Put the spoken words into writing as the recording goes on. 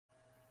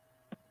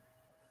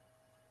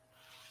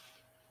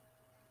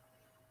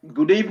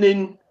Good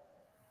evening,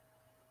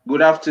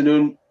 good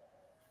afternoon,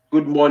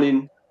 good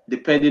morning,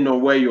 depending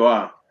on where you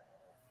are.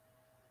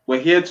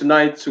 We're here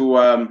tonight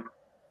to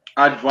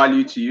add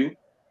value to you.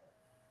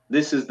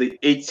 This is the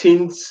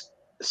 18th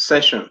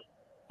session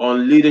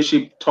on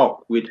Leadership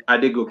Talk with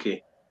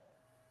Adegoke.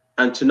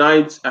 And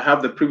tonight I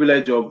have the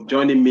privilege of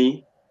joining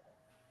me,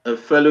 a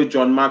fellow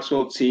John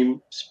Maxwell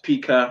team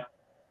speaker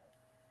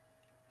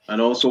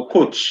and also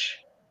coach.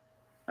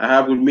 I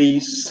have with me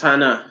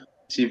Sana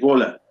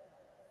Tivola.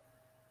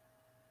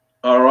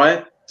 All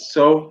right,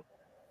 so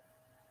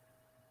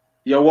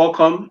you're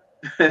welcome.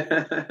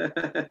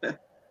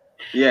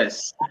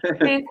 Yes.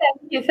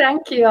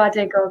 Thank you,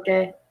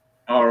 Adegoke.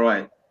 All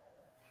right.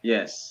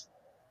 Yes.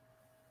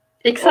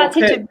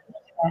 Excited Okay. to be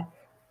here.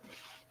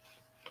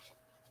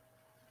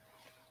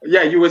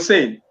 Yeah, you were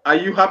saying, are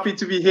you happy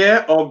to be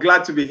here or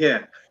glad to be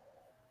here?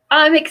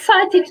 I'm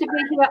excited to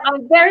be here.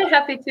 I'm very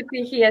happy to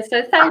be here.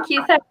 So thank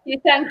you.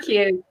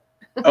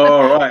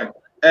 All right. Oh,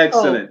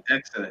 Excellent.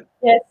 Excellent.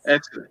 yes.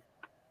 Excellent.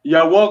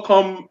 You're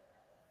welcome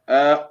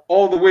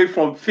all the way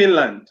from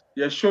Finland.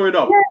 You're showing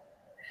up.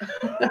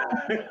 Yes.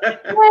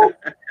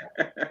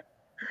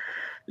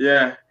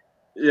 Yeah.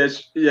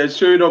 Yes, you're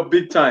showing up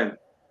big time.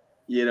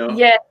 You know.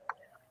 Yes.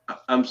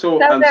 I'm So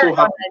so very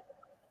happy. honored.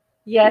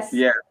 Yes.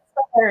 Yeah.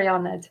 So very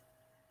honored.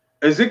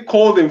 Is it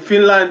cold in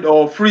Finland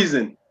or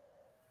freezing?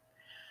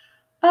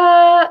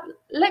 Let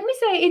me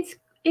say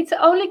it's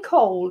only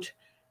cold.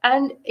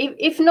 And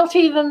if not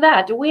even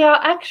that, we are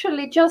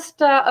actually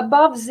just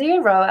above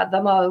zero at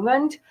the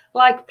moment,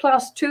 like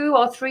 +2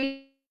 or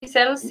 3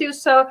 Celsius.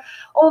 So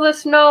all the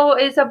snow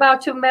is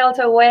about to melt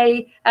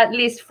away, at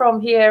least from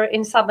here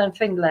in southern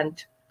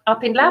Finland.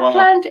 Up in Wow.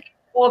 Lapland, it's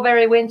all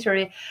very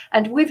wintry.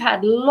 And we've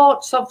had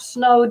lots of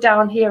snow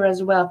down here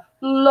as well.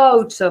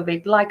 Loads of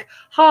it, like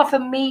half a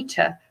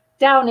meter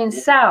down in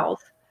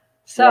south.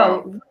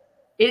 So Wow.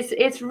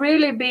 it's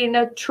really been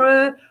a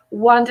true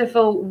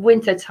wonderful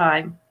winter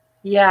time.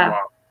 Yeah.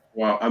 Wow.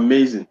 Wow.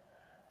 Amazing.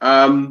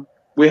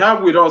 We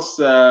have with us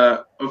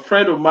a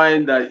friend of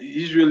mine that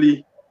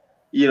usually,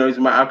 is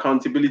my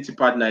accountability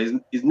partner.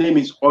 His name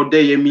is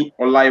Odeyemi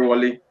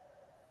Olaiwale.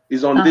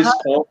 He's on Uh-huh. this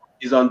call.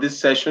 He's on this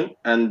session,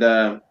 and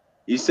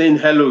he's saying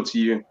hello to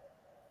you.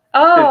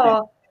 Oh,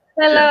 Yeah.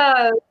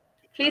 hello.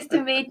 Pleased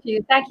to meet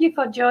you. Thank you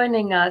for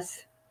joining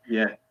us.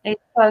 Yeah.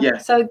 It's Yeah.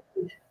 so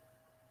good.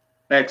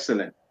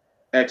 Excellent.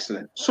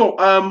 Excellent. So,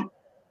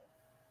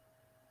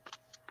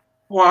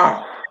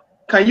 wow.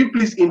 Can you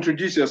please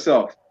introduce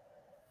yourself?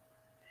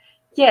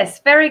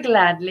 Yes, very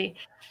gladly.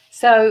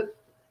 So,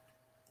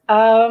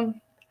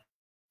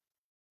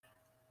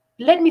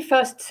 let me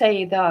first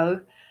say, though,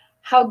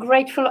 how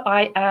grateful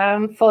I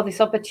am for this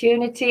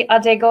opportunity,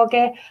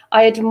 Adegoke.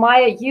 I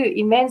admire you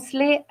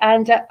immensely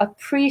and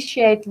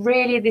appreciate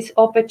really this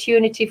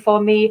opportunity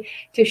for me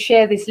to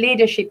share this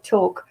leadership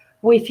talk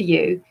with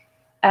you,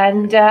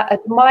 and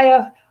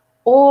admire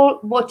all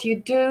what you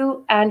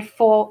do and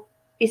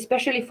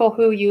especially for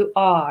who you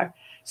are.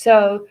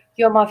 So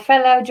you're my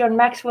fellow John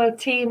Maxwell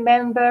team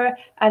member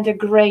and a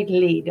great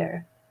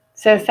leader.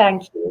 So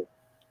thank you.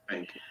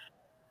 Thank you.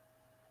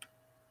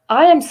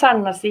 I am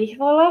Sanna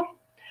Sihvola,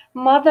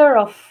 mother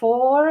of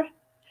 4,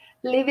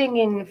 living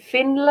in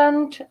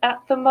Finland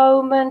at the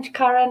moment,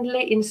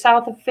 currently in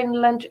south of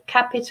Finland,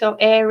 capital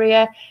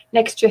area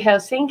next to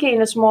Helsinki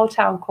in a small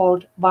town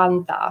called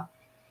Vantaa.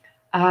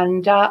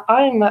 And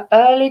I'm an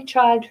early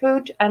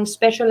childhood and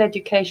special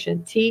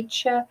education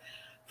teacher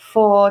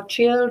for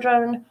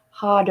children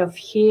hard of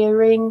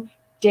hearing,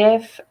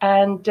 deaf,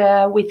 and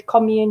with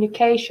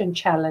communication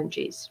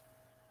challenges.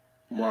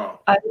 Wow.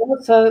 I'm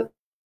also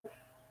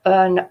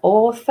an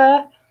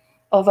author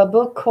of a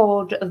book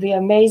called The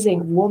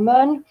Amazing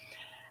Woman,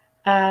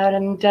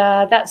 and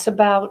that's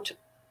about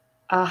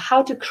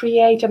how to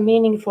create a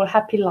meaningful,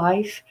 happy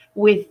life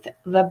with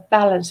the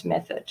balance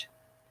method.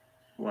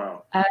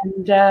 Wow.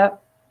 And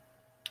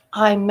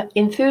I'm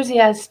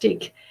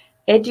enthusiastic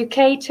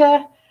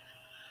educator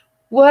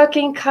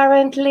working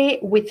currently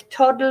with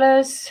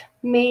toddlers,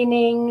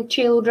 meaning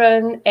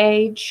children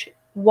age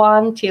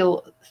 1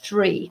 till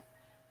 3.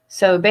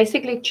 So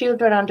basically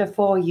children under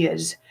 4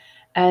 years.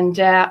 And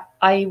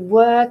I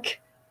work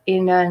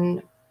in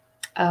an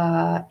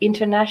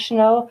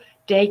international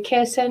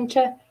daycare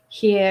center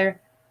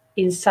here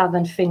in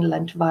southern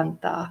Finland,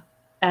 Vantaa,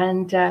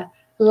 and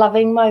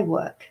loving my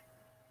work.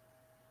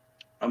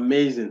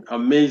 Amazing.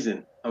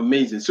 Amazing.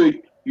 Amazing. So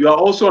you are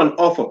also an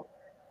author.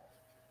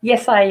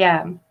 Yes, I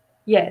am.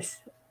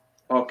 Yes.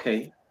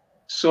 Okay.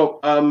 So,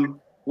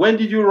 when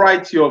did you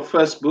write your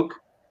first book?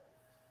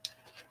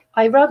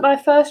 I wrote my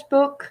first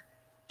book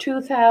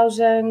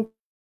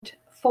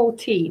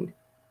 2014.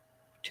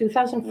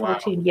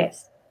 2014, Wow.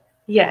 yes. Wow.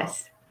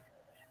 Yes.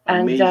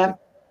 And Amazing.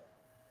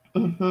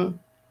 mhm,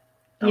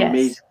 yes.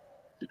 Amazing.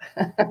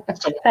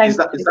 So Thank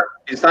you.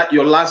 is that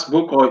your last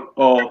book,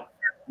 or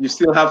you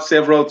still have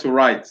several to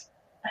write?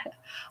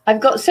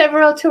 I've got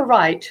several to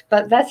write,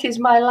 but that is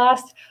my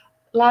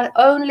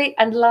only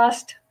and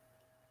last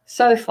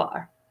so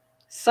far.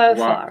 So Wow.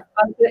 far,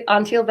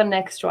 until the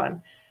next one.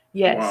 Wow.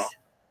 Yes.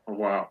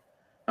 Wow.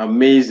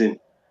 Amazing.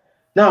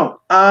 Now,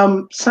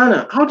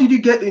 Sana, how did you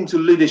get into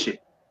leadership?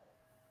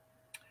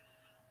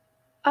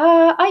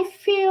 I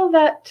feel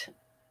that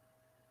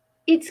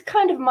it's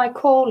kind of my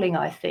calling,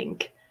 I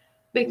think,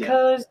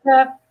 because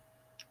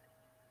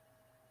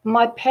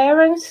my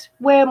parents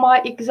were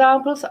my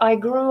examples. I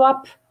grew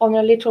up on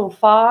a little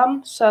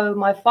farm, so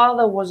my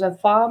father was a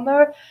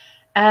farmer,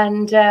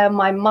 and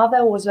my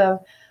mother was a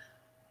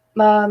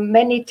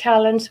many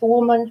talents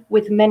woman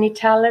with many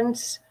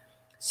talents.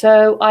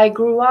 So I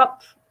grew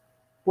up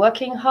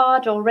working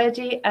hard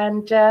already,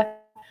 and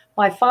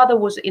my father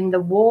was in the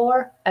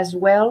war as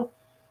well,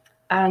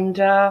 and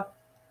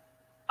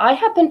I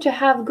happened to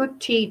have good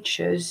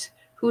teachers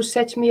who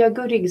set me a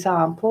good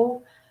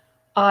example.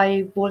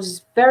 I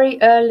was very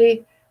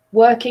early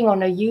working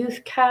on a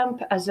youth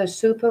camp as a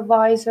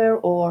supervisor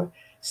or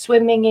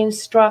swimming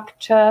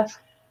instructor.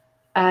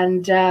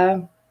 And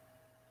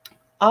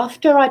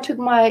after I took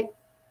my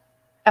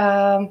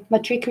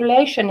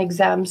matriculation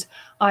exams,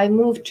 I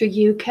moved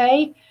to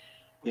UK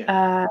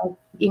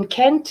in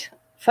Kent,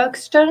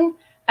 Folkestone,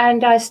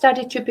 and I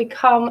started to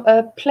become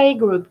a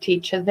playgroup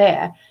teacher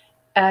there.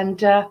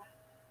 And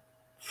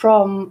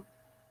from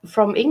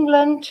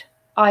England,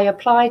 I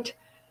applied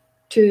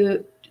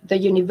to the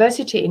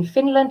university in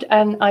Finland,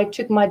 and I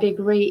took my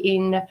degree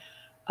in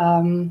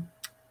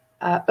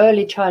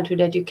early childhood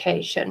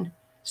education.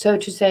 So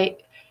to say,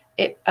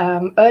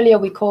 earlier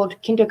we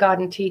called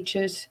kindergarten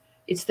teachers.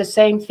 It's the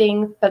same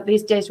thing, but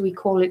these days we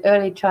call it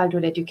early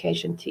childhood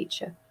education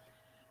teacher.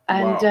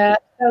 And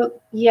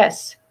so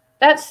yes,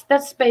 that's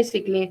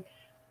basically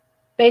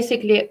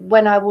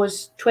when I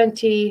was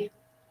 20,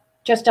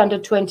 just under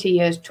 20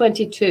 years,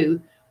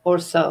 22 or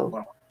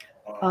so.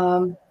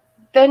 Wow.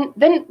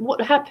 Then what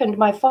happened?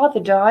 My father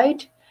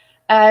died,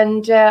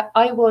 and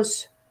I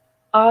was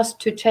asked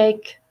to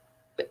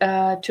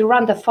to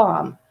run the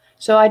farm.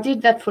 So I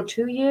did that for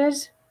 2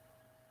 years,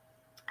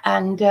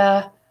 and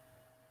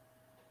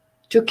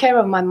took care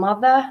of my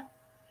mother.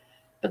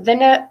 But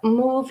then I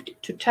moved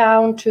to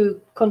town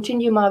to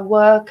continue my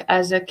work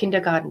as a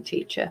kindergarten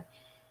teacher.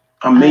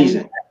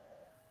 Amazing. And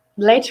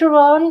later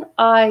on,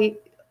 I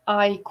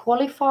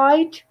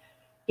qualified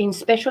in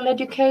special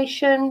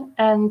education,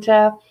 and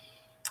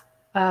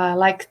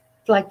like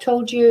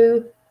told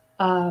you,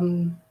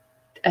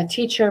 a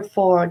teacher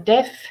for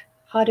deaf,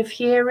 hard of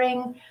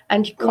hearing,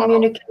 and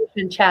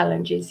communication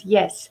challenges.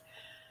 Yes.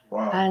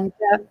 Wow. And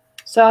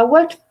so I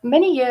worked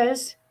many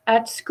years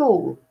at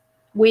school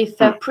with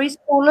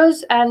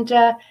preschoolers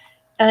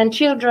and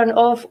children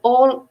of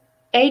all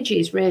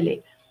ages,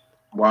 really.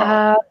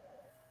 Wow.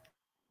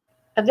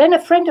 And then a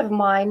friend of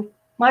mine,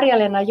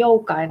 Maria-Lena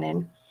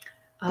Joukainen,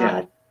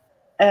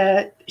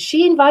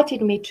 she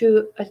invited me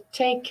to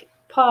take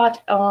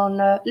part on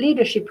a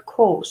leadership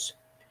course.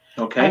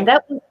 Okay. And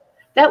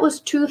that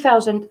was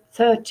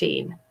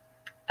 2013.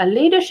 A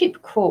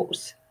leadership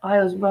course. I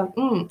was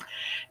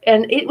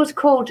and it was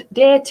called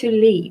Dare to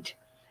Lead.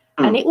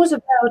 And it was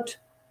about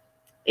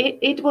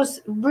it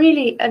was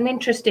really an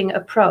interesting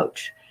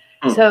approach.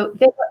 So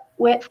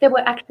there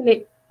were actually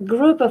a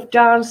group of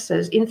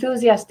dancers,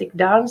 enthusiastic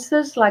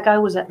dancers, like I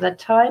was at that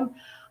time.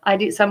 I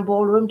did some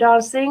ballroom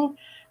dancing,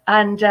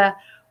 and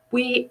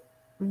we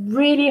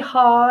really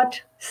hard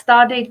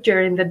studied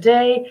during the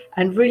day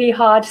and really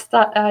hard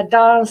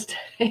danced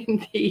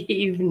in the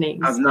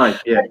evenings. That's nice,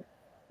 yeah.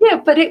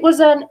 But it was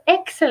an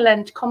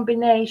excellent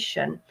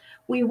combination.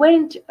 We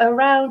went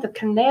around the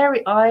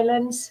Canary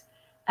Islands,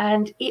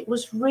 and it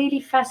was really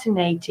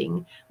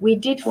fascinating. We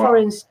did, for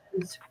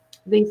instance,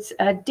 this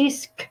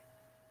disc.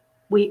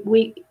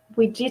 We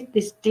did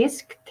this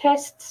disc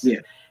tests. Yeah.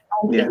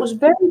 And it was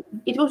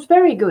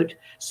very good.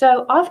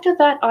 So after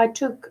that, I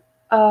took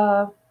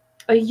a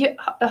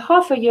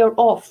half a year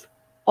off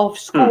of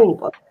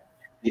school,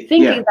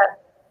 thinking that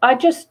I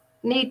just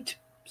need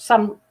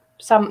some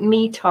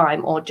me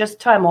time or just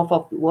time off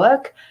of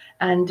work.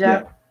 And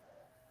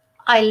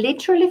I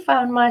literally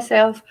found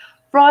myself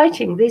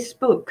writing this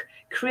book,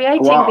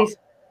 creating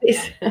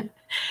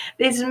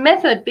this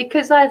method,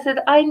 because I said,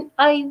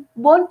 I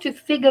want to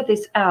figure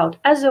this out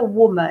as a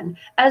woman,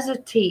 as a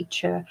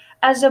teacher,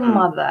 as a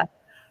mother.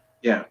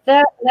 Yeah.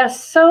 There are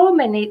so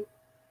many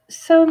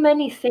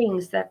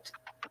things that,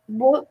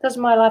 what does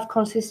my life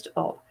consist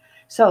of?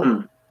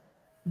 So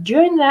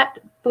during that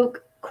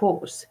book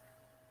course,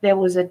 there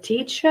was a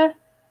teacher,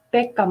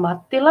 Pekka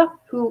Mattila,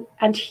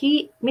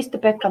 Mr.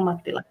 Pekka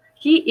Mattila,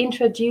 he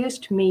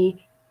introduced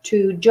me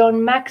to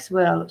John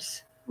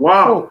Maxwell's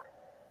book.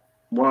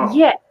 Wow.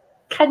 Yeah,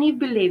 can you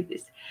believe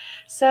this?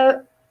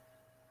 So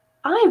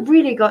I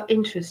really got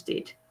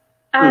interested.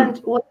 And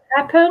what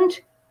happened?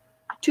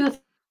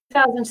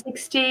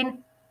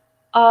 2016,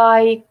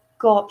 I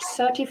got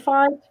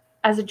certified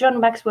as a John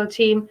Maxwell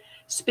team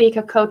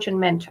speaker, coach, and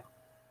mentor.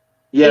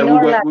 Yeah,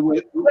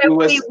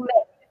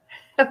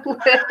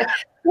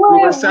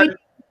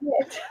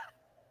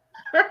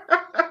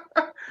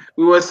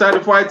 we were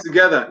certified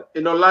together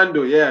in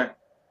Orlando. Yeah.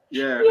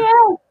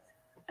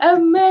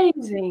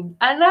 Amazing.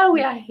 And now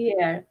we are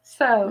here.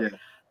 So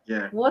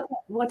yeah. what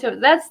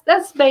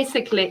that's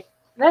basically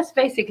That's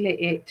basically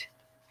it.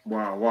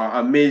 Wow, wow,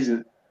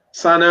 amazing.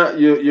 Sana,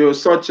 you're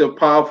such a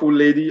powerful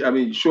lady. I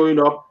mean, showing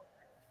up,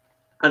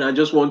 and I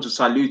just want to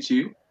salute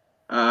you.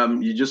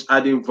 You're just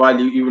adding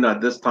value even at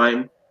this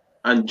time.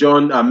 And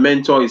John, our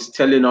mentor, is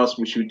telling us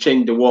we should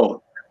change the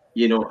world,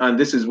 and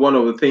this is one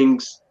of the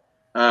things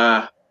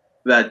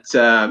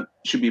that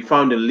should be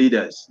found in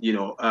leaders,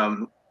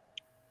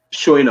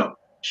 showing up.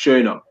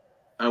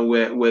 And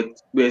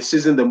we're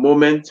seizing the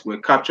moment,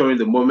 we're capturing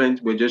the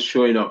moment, we're just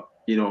showing up,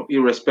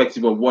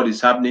 irrespective of what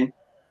is happening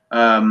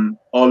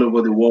all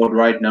over the world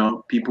right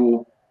now.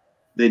 People,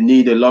 they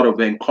need a lot of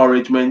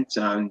encouragement,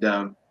 and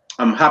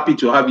I'm happy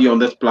to have you on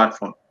this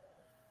platform.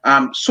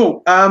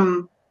 So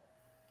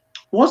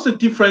what's the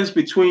difference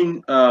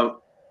between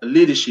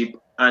leadership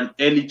and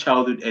early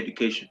childhood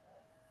education?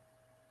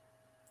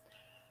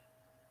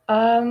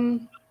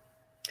 The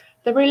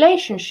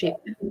relationship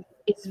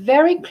is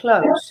very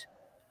close.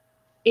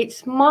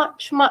 It's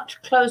much,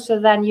 much closer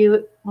than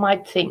you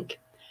might think.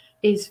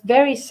 It's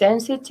very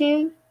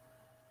sensitive,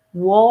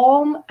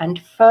 warm and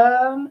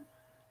firm,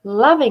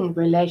 loving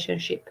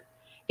relationship.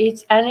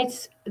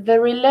 The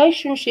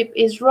relationship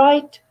is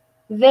right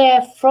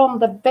there from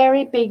the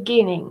very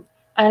beginning,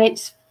 and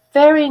it's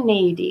very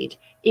needed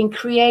in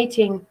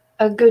creating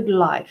a good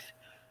life.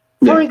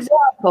 For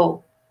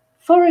example,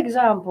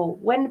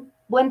 when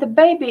a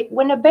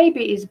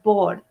baby is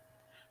born,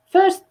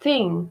 first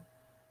thing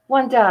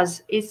one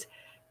does is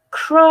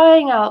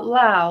crying out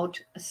loud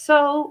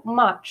so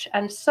much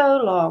and so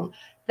long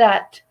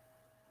that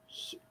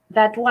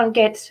one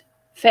gets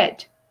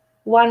fed,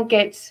 one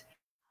gets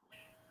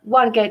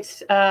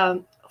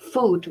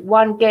food,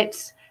 one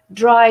gets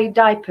dry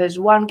diapers,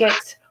 one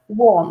gets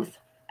warmth.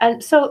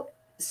 And so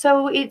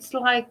it's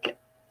like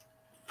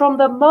from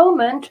the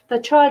moment the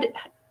child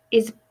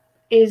has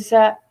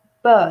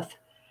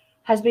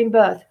been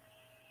birthed,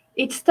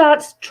 it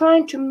starts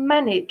trying to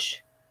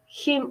manage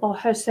him or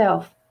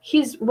herself,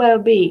 his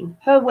well-being,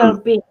 her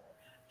well-being,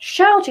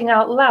 shouting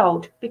out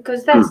loud,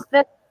 because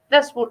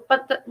that's what,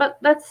 but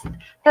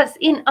that's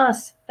in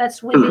us,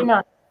 that's within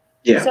us.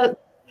 Yeah. So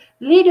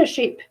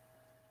leadership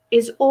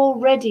is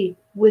already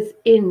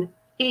within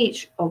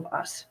each of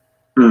us,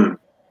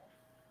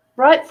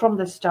 right from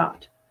the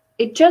start.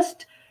 It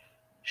just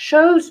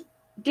shows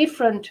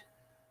different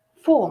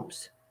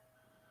forms,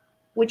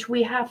 which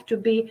we have to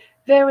be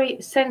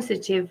very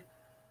sensitive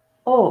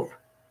of,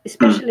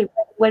 especially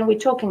when we're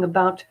talking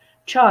about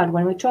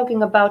when we're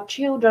talking about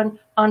children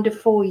under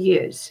 4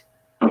 years.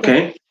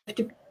 Okay. We have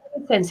to be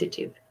very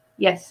sensitive.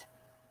 Yes.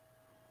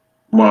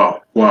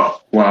 Wow.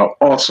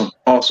 Awesome.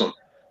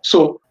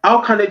 So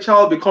how can a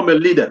child become a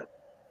leader?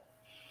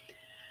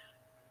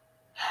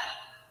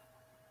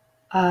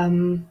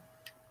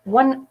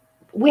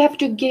 We have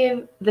to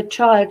give the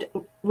child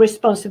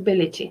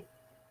responsibility.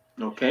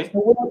 Okay.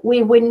 So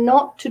we're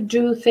not to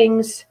do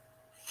things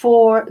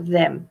for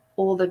them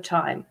all the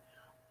time.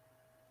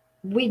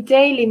 We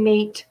daily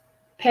meet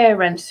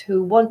parents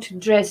who want to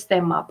dress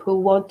them up, who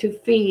want to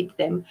feed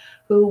them,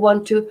 who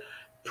want to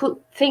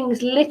put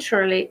things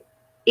literally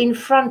in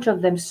front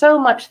of them so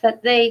much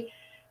that they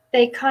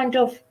kind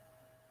of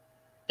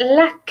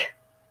lack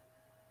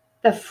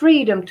the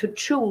freedom to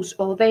choose,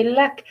 or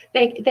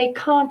they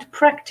can't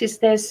practice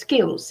their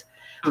skills.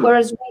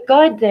 Whereas we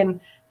guide them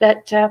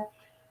that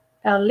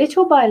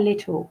little by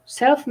little,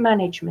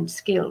 self-management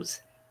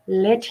skills.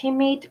 Let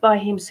him eat by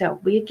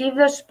himself. We give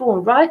the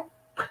spoon right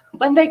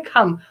when they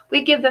come.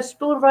 We give the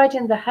spoon right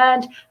in the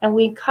hand, and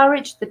we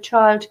encourage the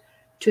child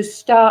to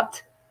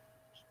start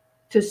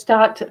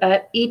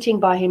eating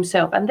by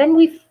himself. And then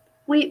we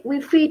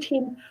feed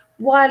him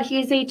while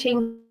he's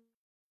eating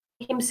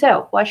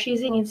himself, while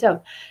she's eating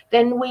himself.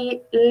 Then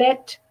we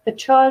let the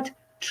child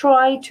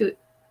try to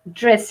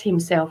dress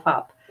himself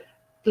up.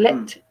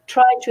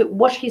 Try to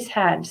wash his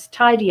hands,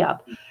 tidy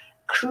up,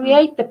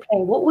 create the play.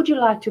 What would you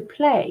like to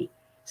play?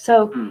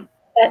 So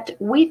that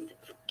with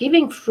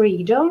giving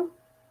freedom,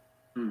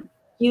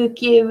 you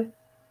give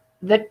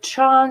the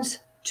chance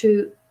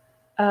to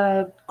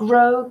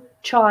grow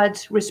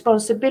child's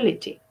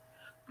responsibility.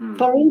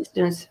 For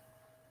instance,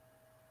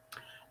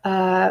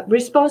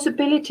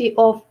 responsibility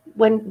of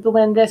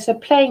when there's a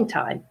playing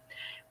time,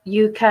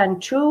 you can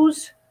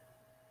choose.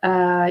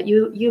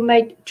 You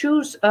may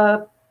choose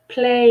a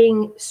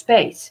playing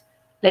space.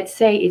 Let's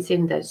say it's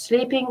in the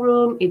sleeping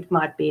room, it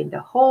might be in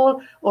the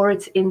hall, or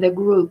it's in the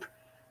group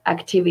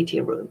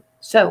activity room.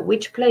 So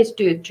which place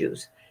do you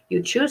choose?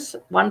 You choose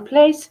one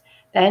place,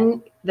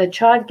 then the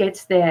child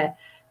gets there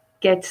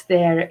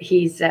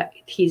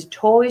his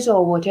toys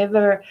or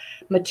whatever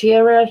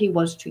material he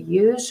wants to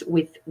use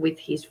with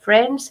his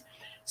friends.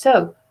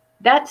 So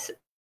that's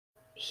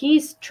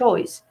his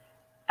choice.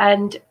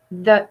 And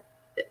the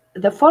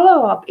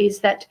follow-up is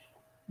that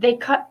they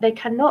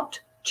cannot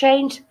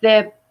change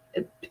their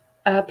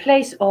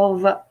place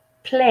of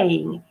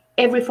playing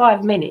every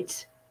 5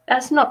 minutes.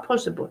 That's not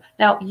possible.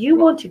 Now, you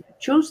wanted to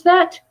choose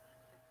that.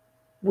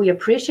 We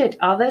appreciate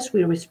others,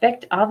 we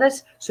respect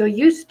others, so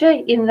you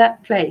stay in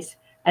that place,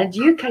 and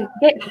you can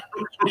get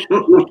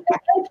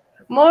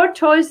more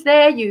toys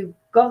there. You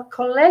go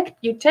collect,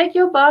 you take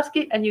your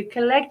basket and you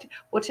collect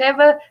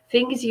whatever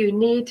things you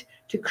need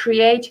to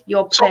create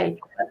your play.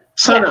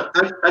 Sana,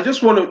 yeah. I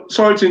just want to,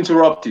 sorry to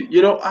interrupt you.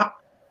 You know,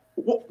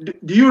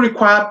 do you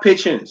require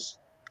patience?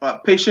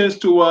 Patience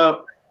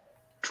to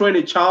train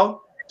a child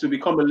to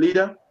become a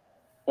leader?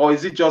 Or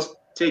is it just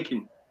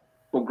taken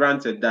for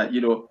granted that,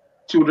 you know,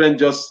 children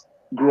just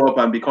grow up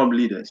and become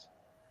leaders?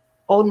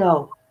 Oh,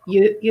 no.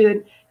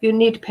 You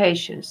need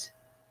patience.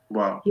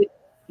 Wow.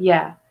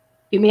 Yeah.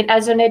 You mean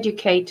as an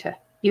educator,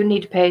 you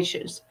need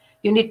patience.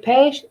 You need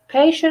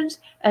patience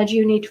and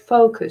you need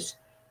focus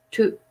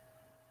to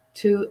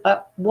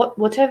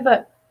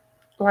whatever,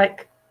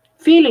 like,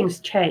 feelings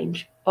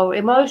change or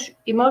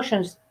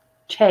emotions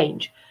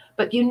change,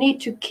 but you need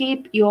to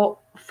keep your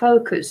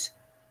focus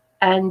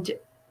and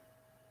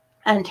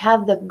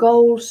have the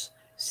goals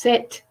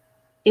set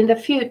in the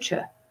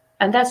future.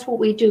 And that's what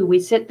we do. We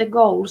set the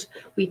goals.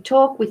 We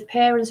talk with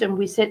parents and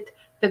we set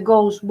the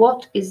goals.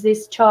 What is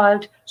this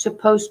child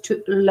supposed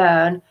to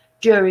learn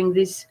during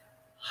this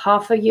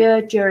half a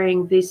year,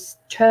 during this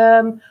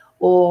term,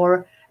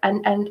 or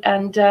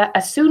and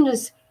as soon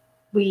as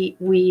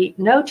we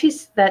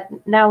notice that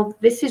now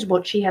this is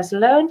what she has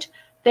learned,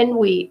 then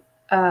we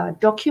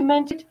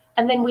document it,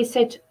 and then we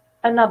set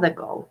another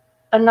goal,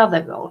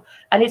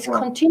 and it's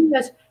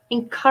continuous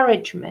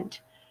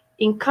encouragement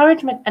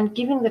and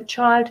giving the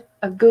child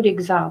a good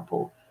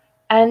example.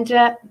 And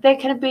there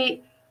can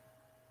be,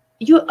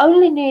 you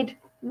only need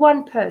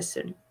one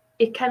person.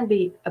 It can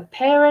be a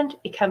parent,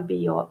 it can be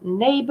your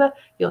neighbor,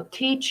 your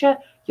teacher,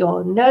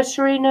 your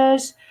nursery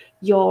nurse,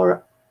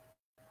 your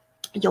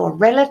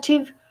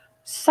relative,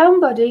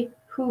 somebody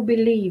who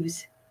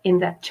believes in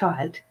that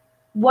child.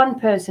 One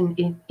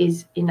person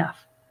is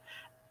enough.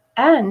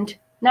 And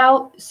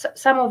now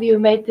some of you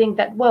may think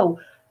that, well,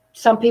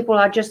 some people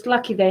are just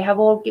lucky, they have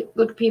all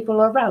good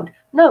people around.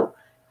 No,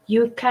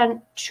 you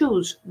can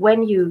choose.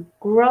 When you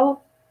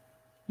grow,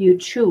 you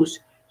choose.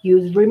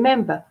 You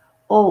remember,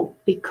 oh,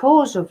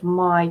 because of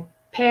my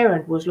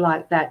parent was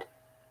like that,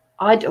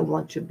 I don't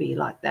want to be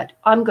like that.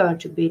 I'm going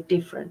to be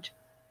different.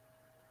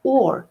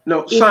 Or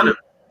no, Sana,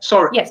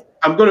 sorry, yes,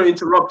 I'm going to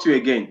interrupt you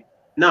again.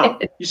 Now,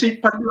 you see,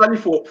 particularly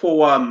for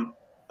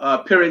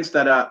parents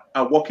that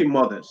are working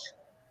mothers,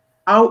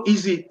 how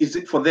easy is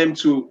it for them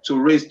to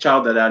raise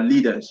child that are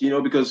leaders? You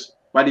know, because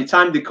by the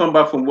time they come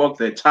back from work,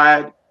 they're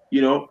tired.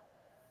 You know,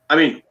 I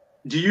mean,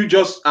 do you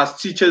just, as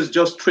teachers,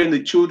 just train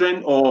the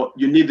children, or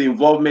you need the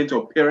involvement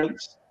of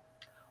parents?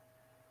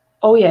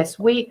 Oh yes,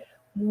 we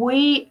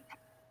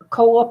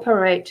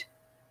cooperate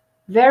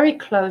very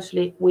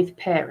closely with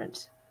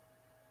parents.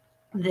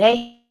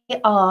 They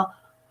are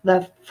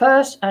the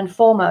first and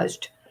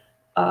foremost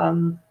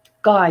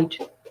guide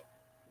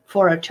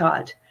for a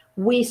child.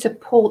 We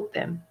support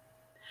them.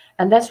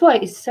 And that's why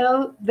it's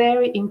so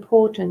very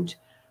important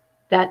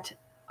that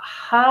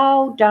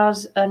how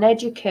does an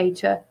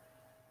educator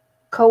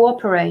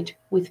cooperate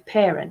with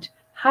parent?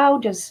 How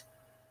does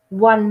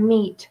one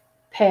meet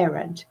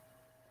parent?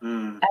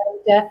 And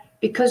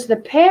because the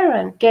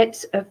parent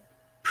gets a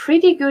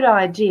pretty good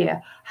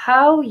idea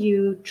how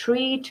you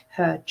treat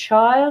her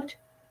child,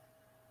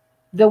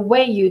 the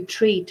way you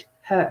treat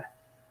her.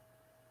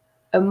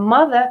 A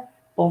mother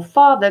or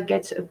father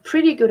gets a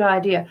pretty good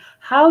idea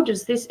how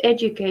does this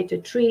educator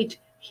treat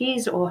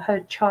his or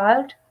her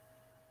child,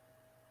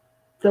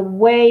 the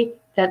way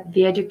that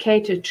the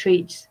educator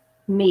treats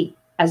me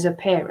as a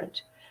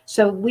parent.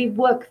 So we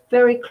work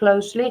very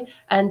closely,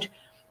 and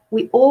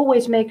we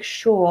always make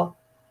sure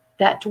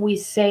that we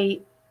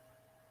say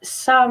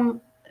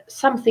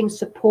something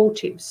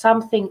supportive,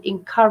 something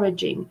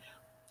encouraging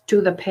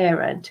to the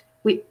parent.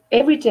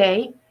 Every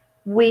day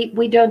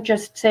we don't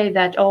just say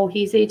that, oh,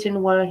 he's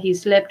eaten well, he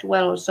slept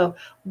well, or so.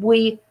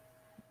 We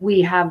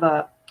have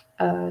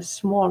a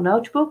small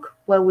notebook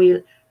where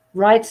we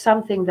write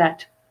something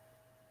that,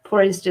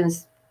 for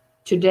instance,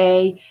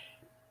 today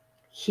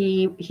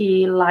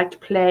he liked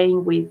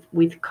playing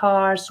with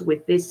cars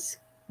with this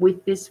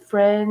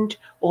friend,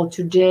 or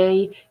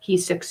today he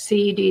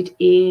succeeded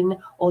in,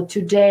 or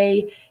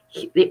today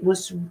he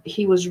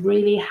was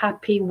really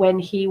happy when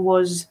he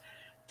was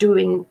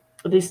doing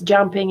this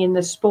jumping in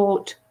the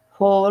sport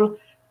hall.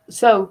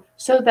 So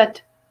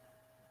that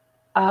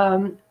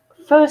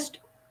first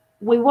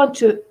we want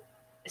to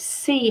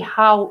see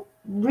how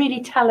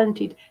really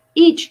talented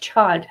each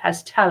child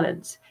has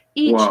talents.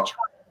 Each child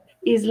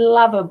is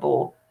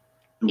lovable.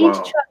 Each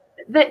child,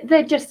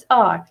 they just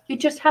are. You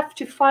just have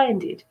to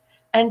find it.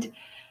 And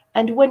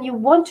when you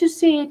want to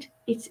see it,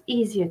 it's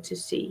easier to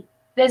see.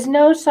 There's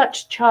no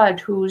such child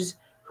who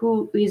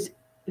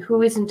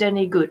isn't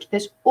any good.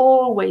 There's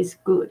always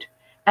good.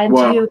 And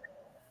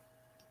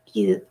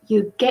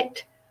you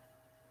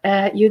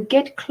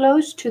get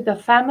close to the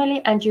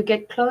family, and you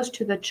get close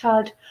to the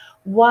child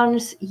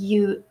once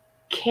you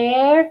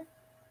care,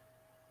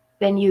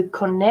 then you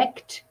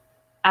connect,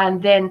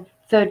 and then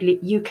thirdly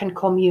you can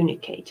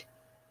communicate.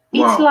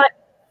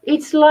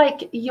 It's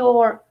like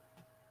your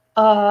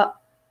a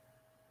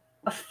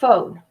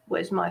phone.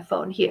 Where's my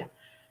phone? Here.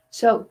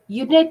 So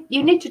you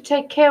need to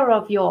take care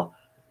of your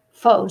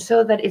phone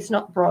so that it's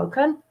not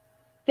broken.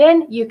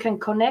 Then you can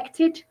connect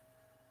it,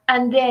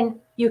 and then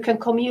you can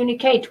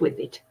communicate with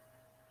it.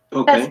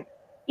 Okay.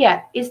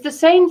 It's the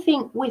same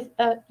thing with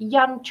a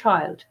young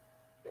child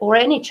or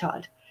any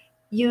child.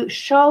 You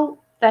show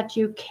that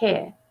you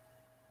care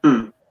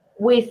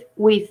with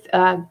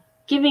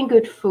giving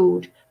good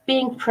food,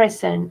 being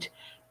present,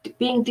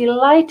 being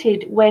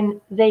delighted when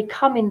they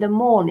come in the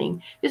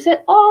morning. You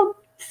said, "Oh,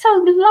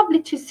 so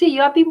lovely to see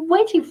you. I've been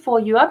waiting for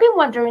you. I've been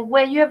wondering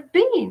where you have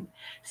been."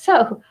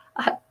 So,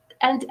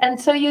 and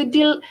so you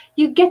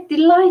get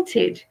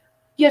delighted.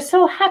 You're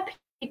so happy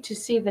to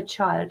see the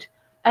child.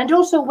 And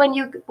also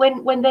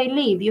when they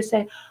leave, you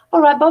say,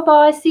 "All right,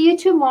 bye-bye, see you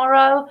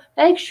tomorrow.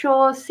 Make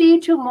sure, see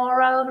you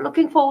tomorrow.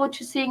 Looking forward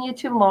to seeing you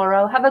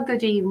tomorrow. Have a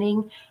good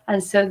evening."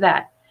 And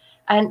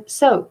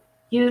so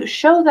you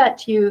show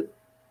that you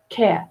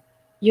care.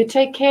 You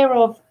take care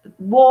of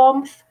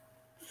warmth,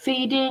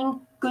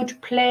 feeding, good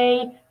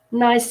play,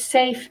 nice,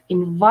 safe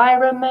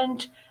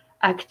environment,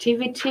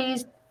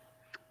 activities,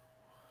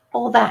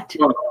 all that.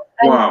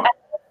 Wow.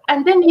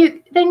 And then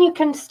you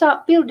can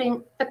start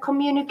building the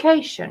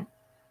communication.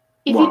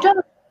 If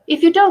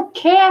you don't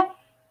care,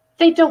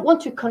 they don't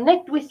want to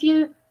connect with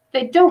you.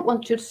 They don't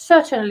want to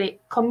certainly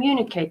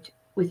communicate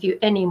with you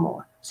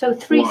anymore. So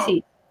 3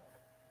 C's.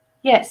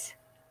 Yes.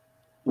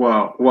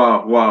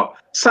 Wow.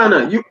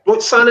 Sana, you've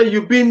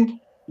been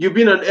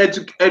an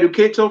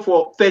educator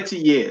for 30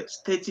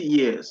 years. 30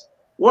 years.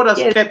 What has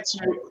kept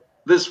you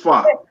this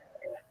far?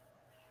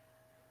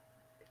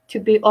 To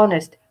be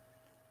honest,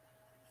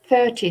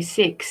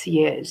 36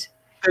 years.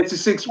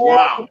 36.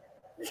 Wow.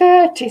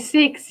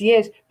 36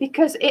 years,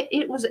 because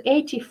it was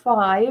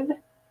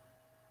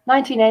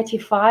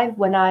 1985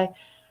 when I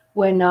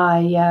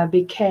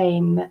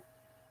became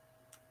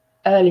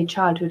early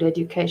childhood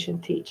education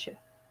teacher.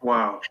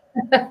 Wow.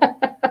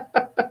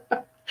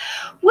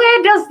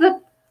 Where does the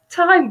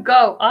time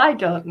go? I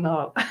don't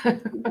know.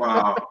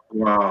 Wow.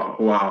 Yeah.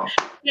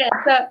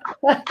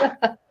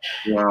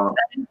 Wow.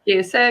 Thank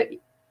you. So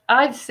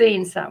I've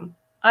seen some.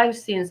 I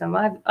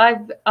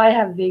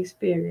have the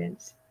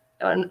experience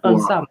on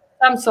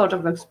some sort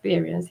of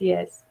experience.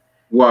 Yes.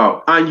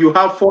 Wow. And you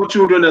have 4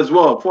 children as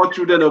well. 4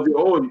 children of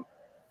your own.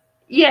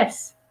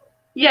 Yes.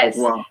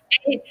 Wow.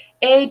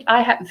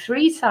 I have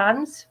 3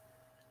 sons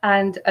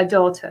and a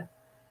daughter.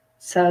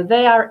 So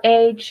they are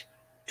age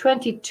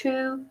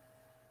 22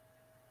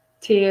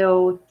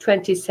 till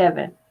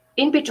 27.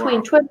 In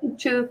between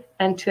 22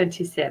 and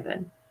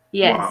 27.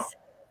 Yes.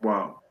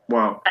 Wow.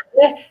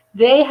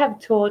 They have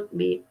taught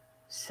me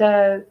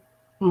so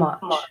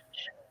much.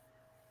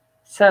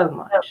 So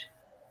much.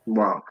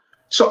 Wow.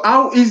 So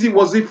how easy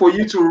was it for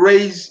you to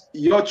raise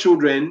your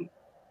children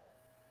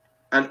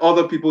and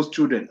other people's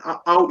children?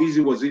 How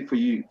easy was it for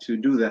you to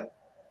do that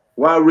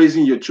while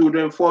raising your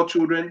children, 4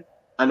 children,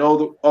 and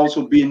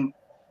also being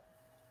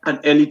an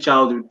early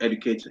childhood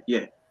educator?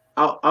 Yeah.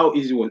 How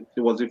easy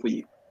was it for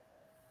you?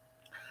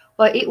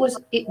 Well, it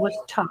was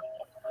tough.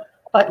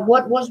 But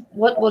what was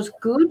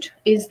good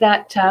is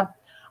that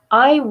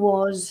I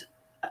was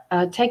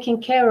taking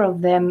care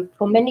of them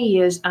for many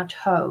years at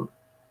home.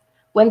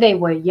 When they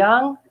were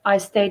young, I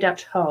stayed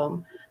at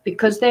home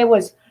because there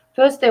was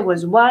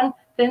one,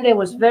 then there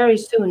was very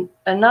soon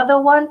another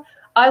one.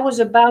 I was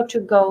about to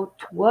go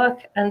to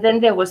work, and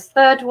then there was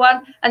third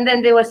one, and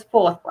then there was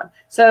fourth one.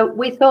 So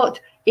we thought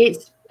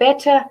it's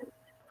better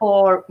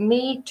for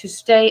me to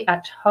stay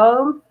at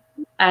home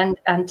and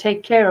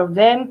take care of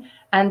them.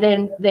 And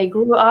then they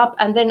grew up,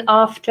 and then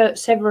after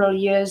several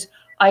years,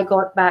 I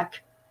got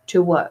back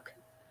to work.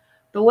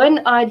 But when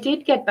I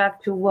did get back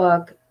to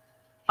work,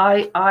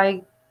 I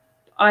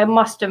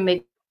must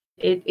admit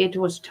it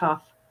was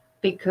tough,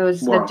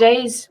 because the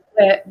days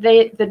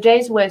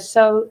were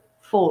so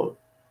full.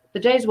 The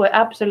days were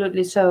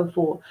absolutely so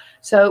full.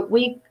 So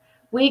we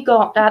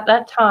got at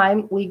that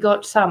time we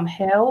got some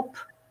help,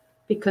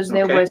 because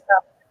there were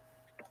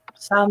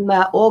some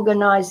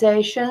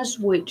organizations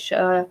which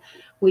have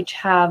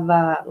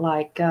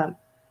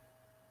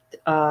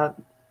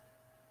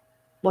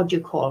what do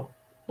you call?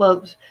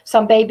 Well,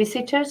 some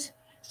babysitters.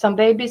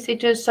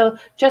 So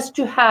just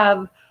to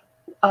have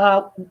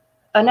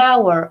an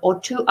hour or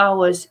 2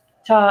 hours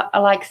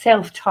like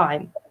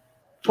self-time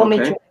for me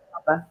to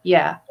recover.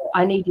 Yeah,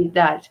 I needed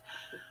that.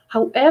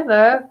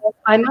 However,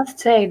 I must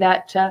say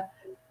that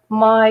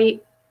my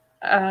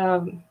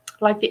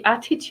the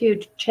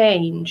attitude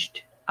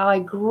changed. I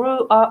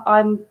grew up.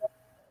 I'm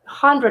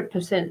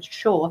 100%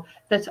 sure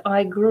that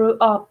I grew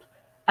up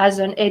as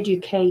an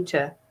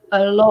educator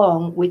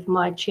along with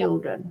my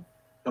children,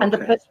 and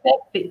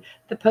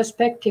the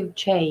perspective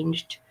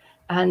changed.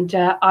 And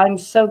I'm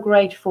so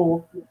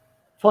grateful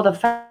for the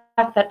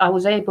fact that I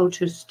was able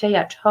to stay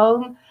at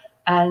home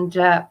and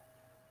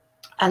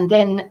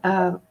then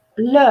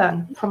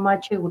learn from my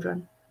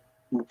children.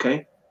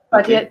 Okay.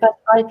 But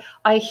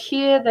I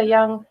hear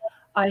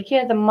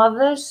the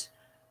mothers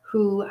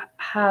who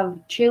have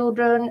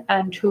children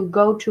and who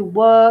go to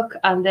work,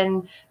 and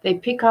then they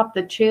pick up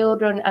the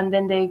children, and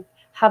then they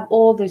have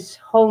all this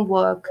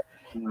homework.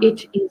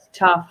 It is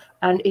tough,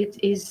 and it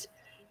is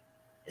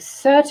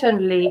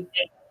certainly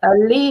a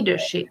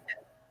leadership.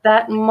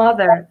 That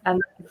mother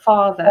and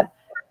father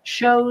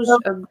shows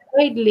a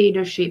great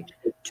leadership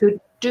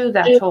to do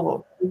that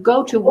all, to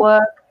go to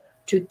work,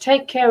 to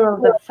take care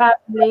of the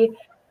family,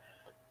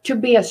 to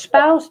be a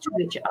spouse to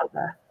each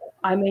other.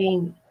 I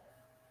mean,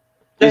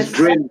 It's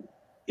draining.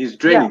 It's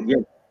draining.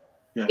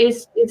 Yeah. Yeah.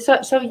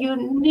 So you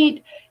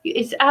need,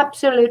 it's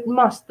absolute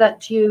must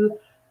that you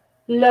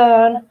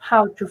learn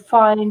how to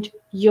find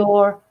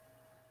your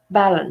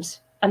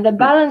balance. And the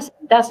balance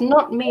does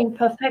not mean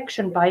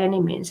perfection by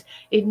any means.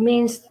 It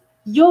means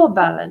your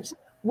balance.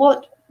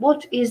 What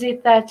is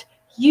it that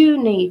you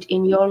need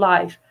in your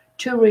life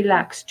to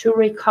relax, to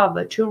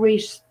recover, to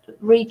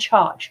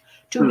recharge,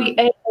 to be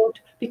able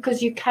to,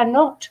 because you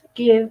cannot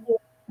give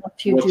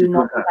what you do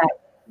not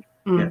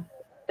have.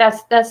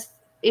 That's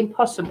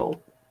impossible.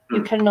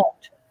 You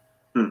cannot.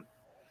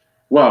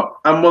 Well,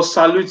 I must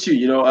salute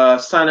you,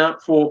 Sana,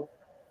 for,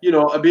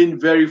 being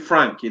very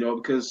frank,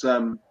 because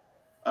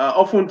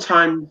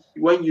oftentimes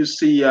when you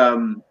see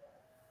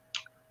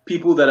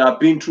people that have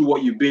been through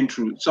what you've been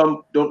through,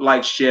 some don't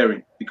like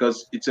sharing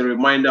because it's a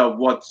reminder of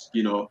what,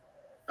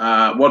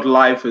 what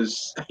life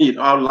is,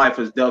 how life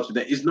has dealt with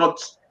them.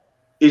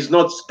 It's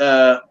not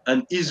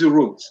an easy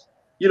road.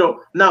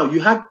 Now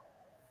you had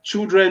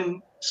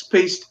children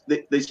spaced,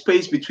 the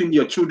space between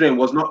your children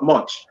was not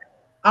much.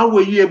 How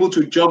were you able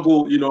to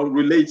juggle,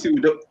 relating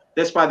with them,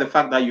 despite the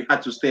fact that you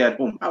had to stay at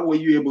home? How were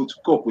you able to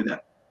cope with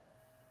that?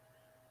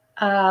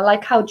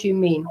 Like, how do you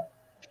mean?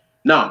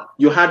 Now,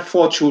 you had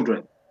 4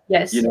 children.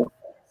 Yes.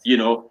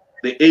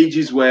 The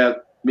ages were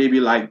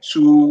maybe like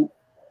 2,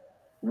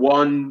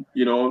 1,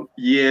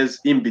 years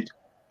in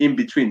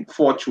between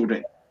 4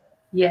 children.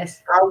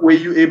 Yes. How were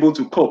you able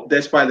to cope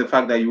despite the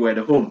fact that you were at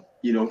home,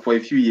 for a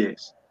few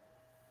years?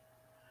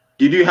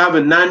 Did you have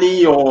a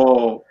nanny,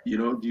 or,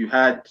 do you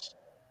had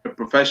a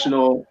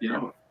professional,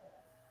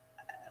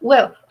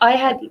 Well, I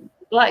had,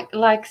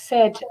 like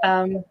said,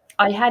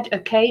 I had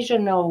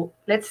occasional,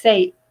 let's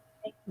say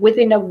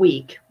within a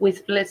week,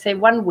 let's say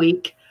 1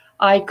 week,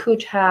 I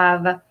could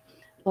have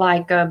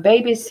like a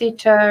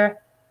babysitter,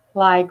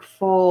 like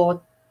for a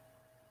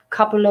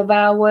couple of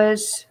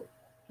hours,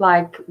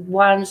 like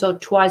once or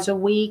twice a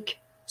week,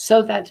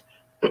 so that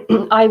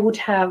I would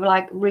have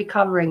like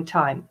recovering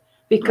time,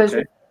 because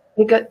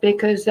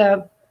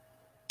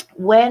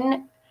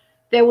when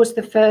there was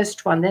the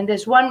first one, then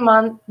there's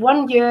 1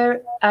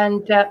 year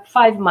and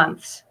 5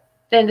 months,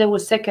 then there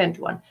was second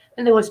one,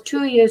 then there was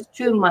 2 years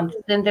 2 months,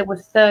 then there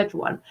was third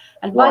one,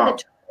 and by the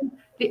time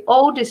the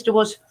oldest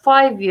was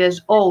 5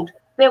 years old,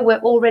 there were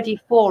already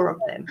 4 of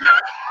them.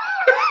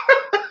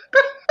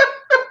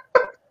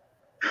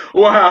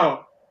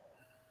 Wow.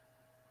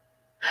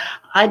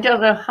 I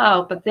don't know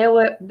how, but there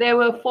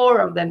were 4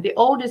 of them. The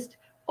oldest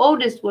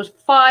was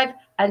 5,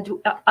 and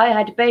I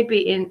had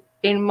baby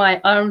in my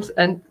arms,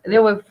 and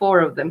there were 4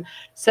 of them.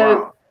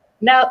 So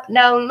now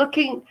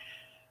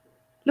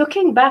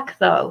looking back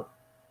though,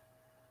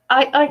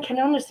 I can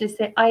honestly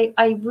say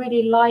I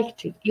really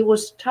liked it. It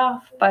was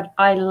tough, but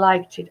I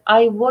liked it.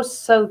 I was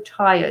so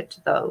tired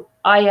though.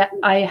 I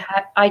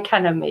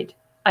can admit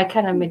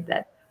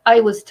that. I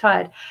was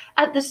tired.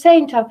 At the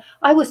same time,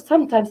 I was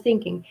sometimes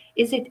thinking,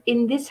 is it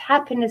in this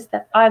happiness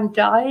that I'm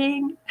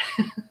dying?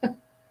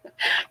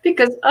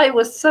 Because I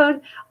was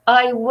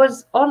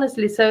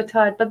honestly so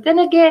tired. But then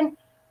again,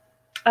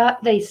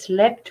 they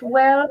slept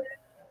well,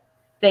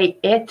 they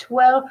ate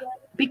well,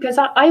 because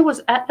I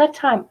was, at that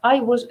time,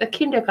 I was a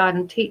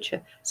kindergarten teacher.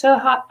 So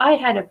I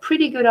had a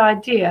pretty good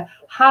idea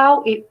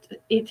how it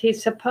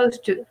is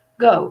supposed to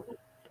go.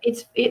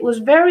 It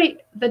was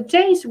the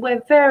days were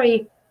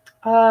very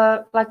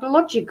like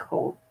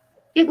logical.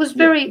 It was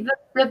very,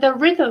 the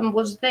rhythm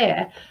was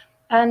there.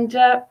 And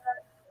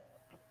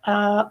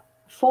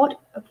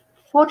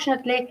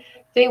fortunately,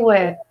 they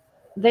were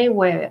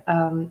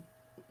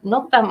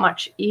not that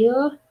much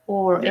ill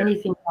or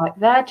anything like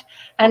that.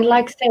 And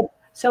like I said,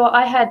 so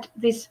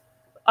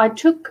I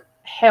took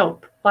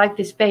help, like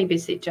this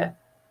babysitter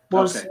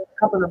was a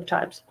couple of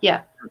times.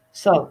 Yeah.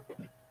 So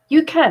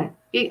you can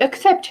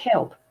accept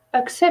help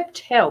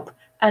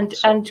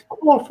and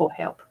call for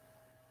help.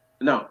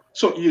 Now,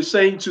 so you're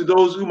saying to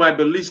those who might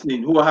be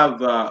listening, who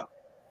have,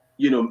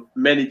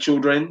 many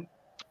children,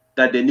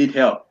 that they need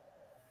help.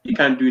 You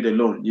can't do it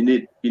alone. You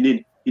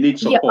need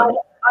support.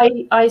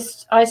 Yeah,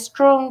 I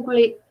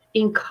strongly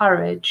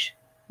encourage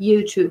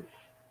you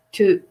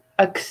to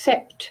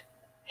accept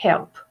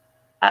help,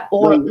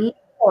 or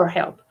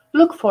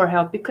look for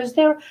help, because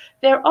there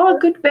are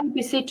good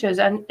babysitters,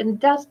 and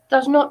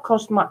does not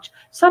cost much.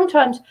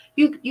 Sometimes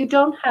you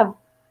don't have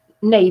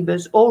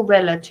neighbors or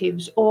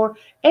relatives or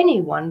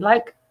anyone.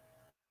 Like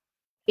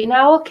in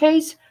our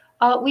case,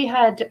 we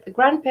had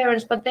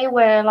grandparents, but they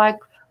were like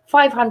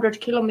 500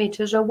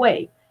 kilometers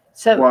away.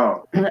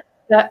 So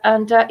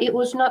it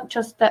was not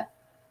just that,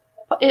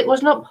 it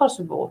was not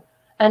possible.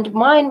 And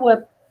mine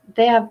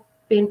they have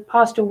been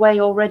passed away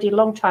already a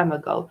long time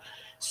ago.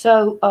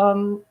 So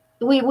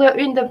we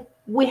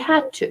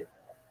had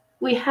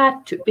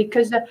to,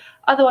 because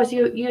otherwise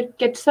you'd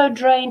get so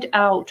drained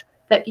out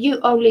that you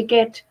only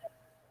get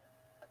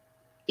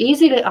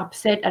easily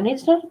upset, and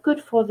it's not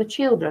good for the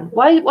children.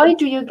 Why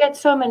do you get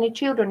so many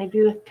children if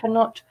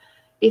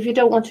you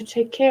don't want to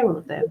take care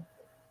of them?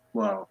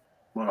 Wow.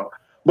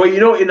 But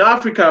in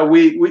Africa,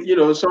 we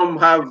some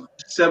have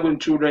 7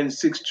 children,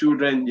 6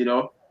 children,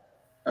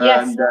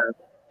 Yes.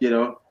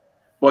 and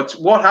but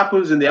what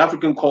happens in the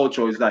African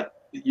culture is that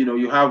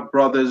you have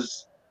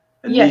brothers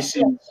and Yes.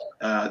 nieces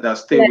that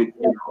stay with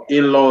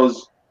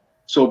in-laws.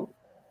 So,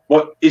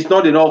 but it's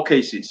not in all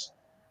cases.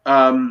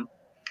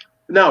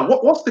 Now,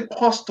 what's the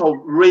cost of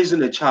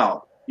raising a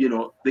child?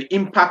 The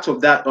impact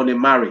of that on a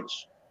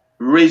marriage,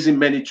 raising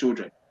many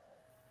children.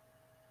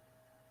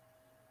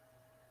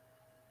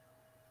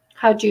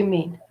 How do you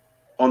mean?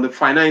 On the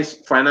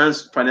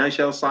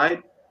financial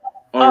side,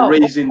 on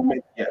raising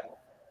many,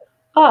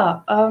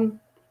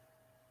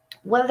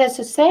 well, there's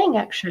a saying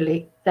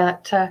actually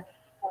that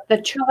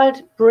the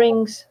child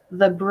brings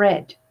the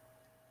bread.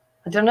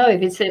 I don't know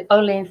if it's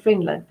only in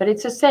Finland, but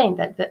it's a saying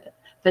that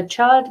the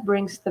child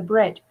brings the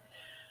bread.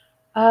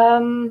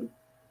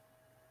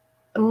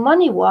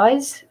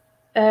 Money-wise,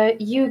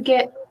 you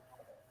get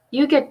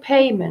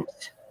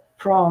payments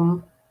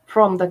from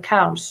the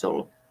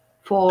council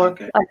for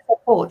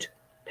support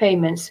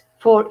payments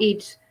for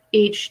each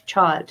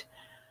child,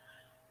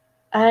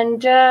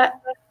 and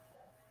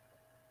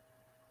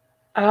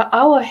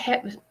our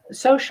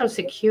social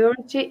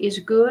security is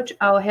good,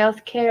 our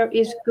healthcare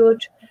is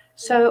good,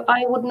 so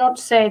I would not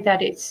say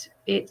that it's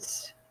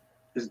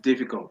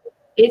difficult.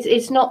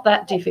 It's not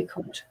that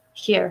difficult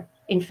here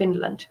in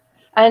Finland.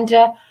 And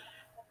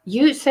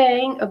you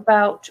saying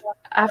about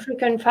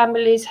African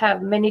families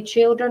have many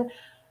children.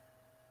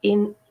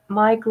 In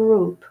my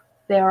group,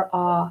 there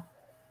are,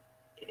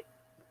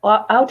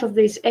 out of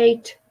these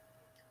 8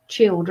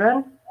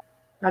 children,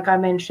 like I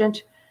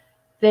mentioned,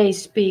 they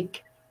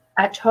speak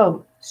at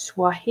home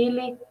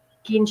Swahili,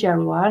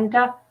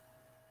 Kinyarwanda,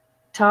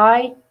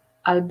 Thai,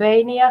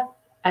 Albania,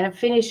 and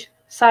Finnish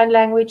Sign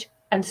Language,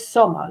 and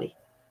Somali.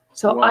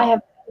 So wow. I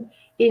have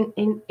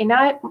in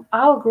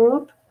our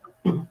group,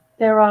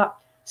 there are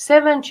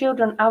 7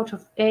 children out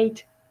of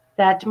 8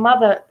 that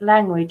mother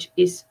language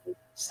is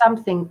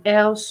something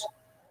else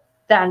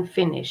than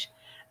Finnish,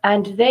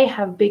 and they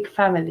have big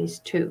families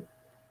too.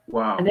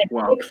 Wow! And they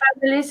have big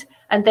families,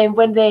 and then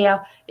when they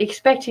are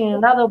expecting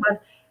another one,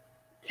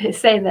 they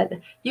say that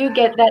you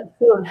get that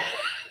soon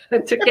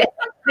to get.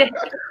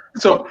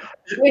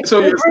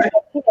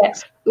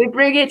 We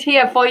bring it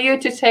here for you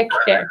to take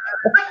care.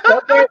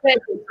 So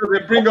they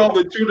bring all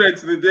the children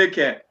to the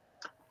daycare.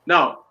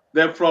 Now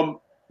they're from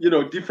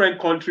different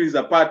countries,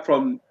 apart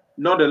from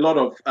not a lot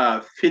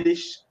of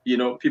Finnish,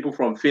 people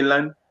from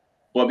Finland,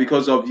 but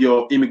because of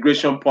your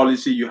immigration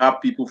policy, you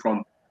have people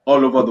from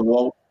all over the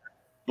world.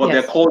 But yes.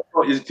 Their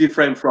culture is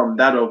different from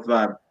that of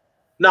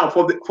now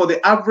for the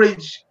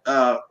average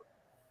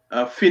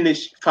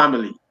Finnish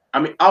family. I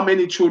mean, how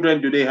many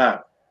children do they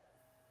have?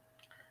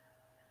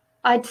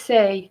 I'd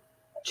say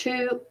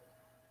 2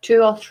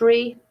 or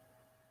 3.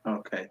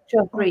 Okay. 2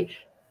 or 3.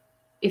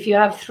 If you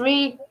have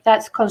 3,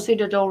 that's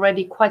considered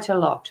already quite a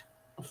lot.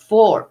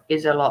 4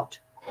 is a lot.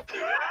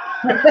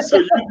 So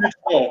you did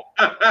 4.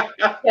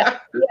 Yeah.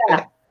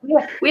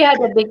 We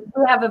have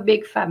a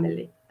big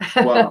family.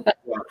 Wow.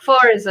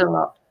 4 is a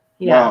lot.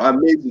 Yeah. Wow,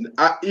 amazing.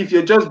 If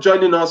you're just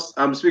joining us,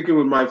 I'm speaking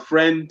with my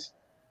friend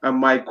and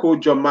my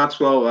coach, John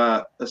Maxwell,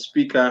 a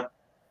speaker,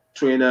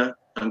 trainer,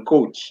 and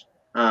coach,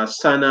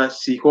 Sana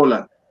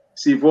Sivola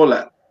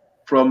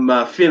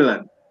from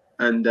Finland.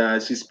 And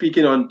she's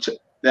speaking on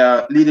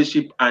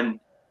leadership and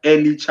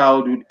early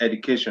childhood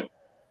education.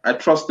 I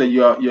trust that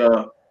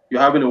you're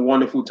having a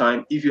wonderful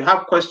time. If you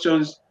have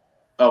questions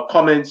or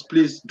comments,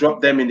 please drop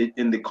them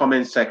in the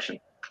comment section.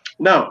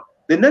 Now,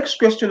 the next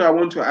question I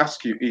want to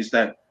ask you is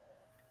that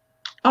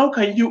how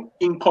can you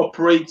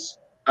incorporate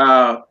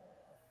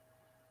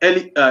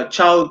early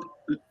child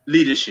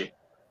leadership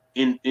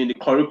in the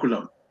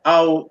curriculum?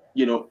 How,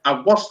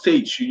 at what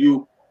stage should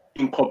you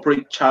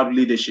incorporate child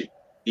leadership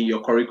in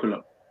your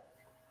curriculum?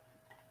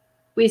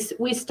 We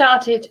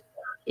started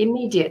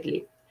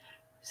immediately.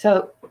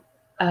 So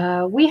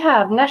we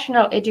have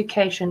National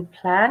Education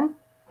Plan,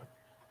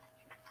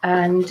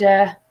 and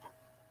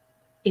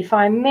if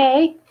I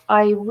may,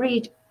 I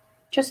read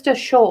just a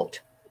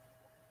short.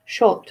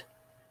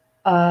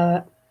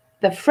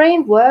 The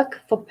framework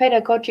for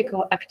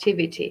pedagogical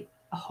activity,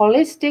 a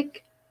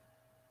holistic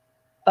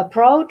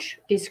approach,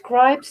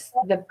 describes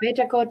the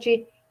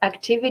pedagogy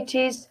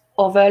activities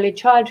of early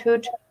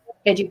childhood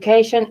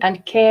education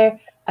and care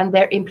and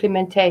their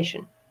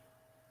implementation.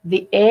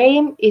 The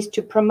aim is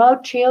to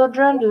promote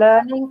children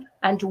learning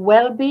and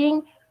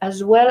well-being,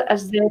 as well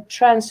as their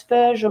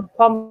transfer of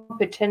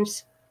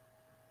competence.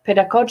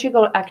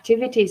 Pedagogical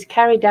activities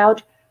carried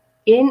out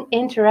in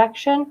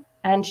interaction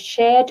and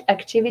shared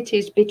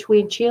activities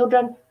between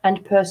children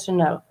and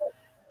personnel.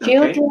 Okay.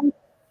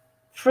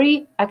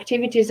 Children-free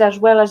activities, as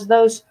well as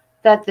those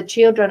that the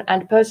children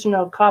and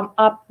personnel come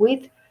up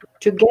with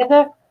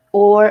together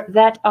or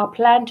that are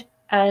planned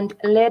and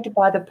led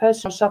by the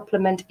personnel,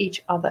 supplement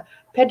each other.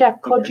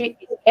 Pedagogy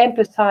is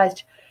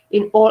emphasized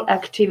in all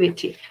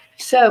activity.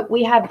 So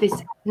we have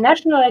this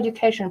national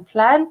education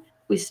plan.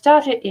 We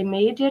started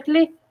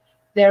immediately.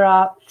 There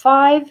are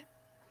 5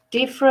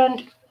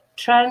 different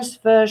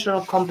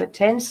transversal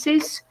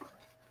competencies.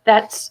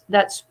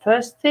 That's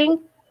first thing,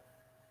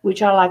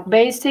 which are like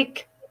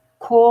basic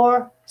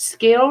core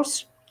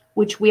skills,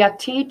 which we are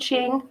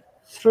teaching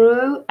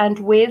through and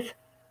with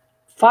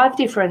 5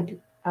 different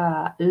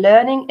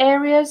learning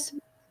areas.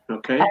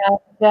 Okay.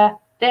 And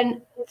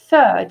then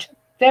third,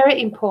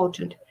 very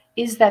important,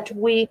 is that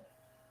we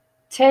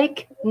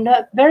take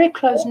very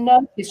close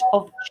notice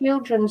of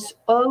children's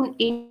own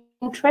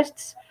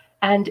interests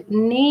and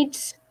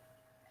needs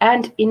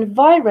and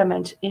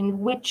environment in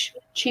which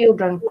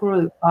children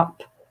grew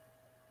up.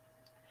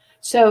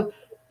 So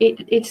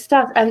it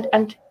starts,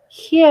 and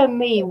hear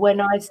me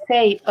when I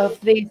say of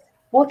these,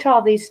 what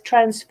are these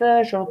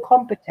transversal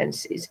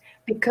competencies,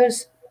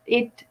 because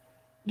it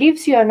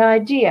gives you an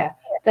idea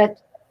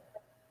that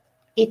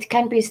it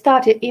can be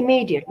started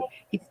immediately.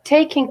 It's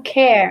taking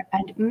care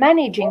and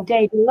managing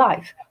daily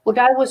life. What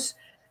I was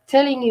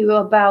telling you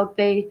about,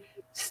 they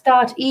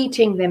start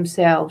eating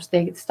themselves.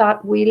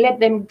 We let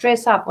them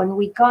dress up and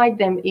we guide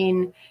them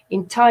in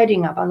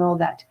tidying up and all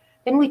that.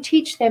 Then we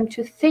teach them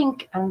to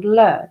think and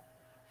learn.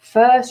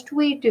 First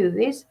we do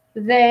this,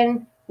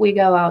 then we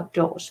go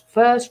outdoors.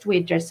 First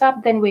we dress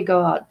up, then we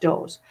go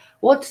outdoors.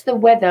 What's the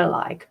weather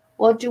like?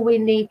 What do we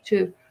need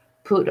to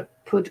put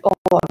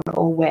on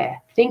or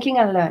wear? Thinking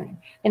and learning.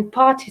 And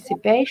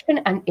participation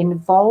and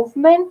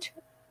involvement.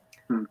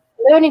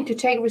 Learning to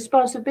take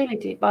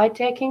responsibility by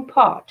taking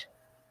part.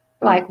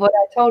 Like what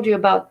I told you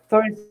about,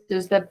 for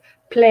instance, the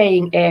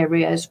playing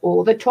areas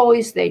or the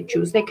toys they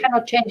choose. They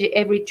cannot change it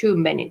every 2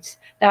 minutes.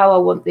 Now I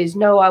want this,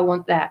 no, I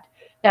want that.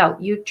 Now,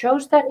 you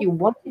chose that, you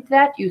wanted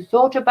that, you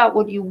thought about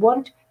what you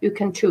want, you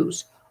can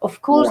choose.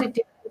 Of course,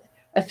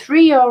 a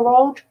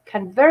 3-year-old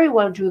can very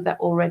well do that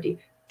already,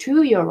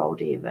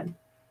 2-year-old even.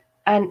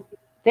 And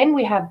then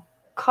we have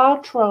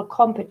cultural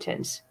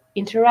competence,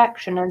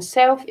 interaction and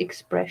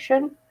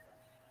self-expression.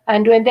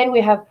 And then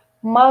we have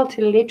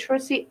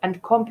multiliteracy and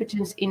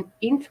competence in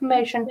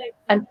information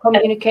and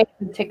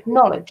communication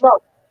technology.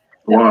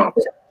 Wow.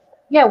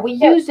 Yeah, we're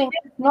using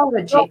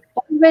technology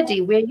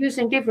already. We're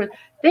using different.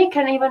 They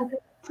can even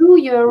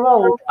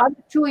 2-year-old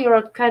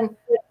can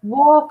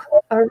walk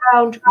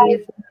around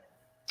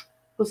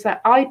with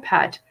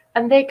iPad,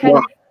 and they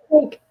can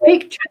take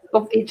pictures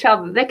of each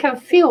other. They can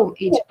film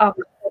each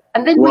other,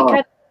 and then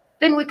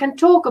we can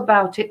talk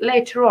about it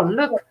later on.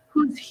 Look,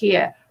 who's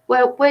here?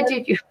 Well, where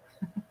did you?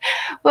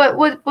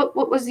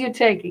 what was you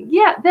taking?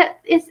 Yeah,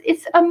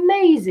 it's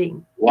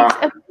amazing. Wow.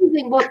 It's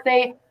amazing what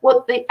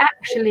they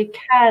actually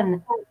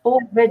can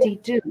already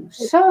do.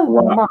 So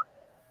much.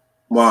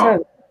 Wow. So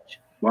much.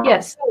 Wow.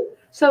 Yes.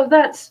 So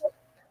that's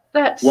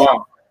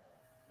wow.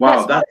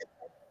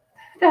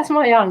 That's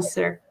my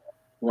answer.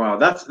 Wow,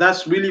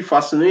 that's really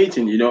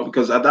fascinating,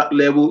 because at that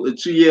level, a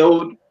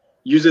 2-year-old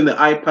using the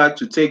iPad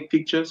to take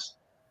pictures.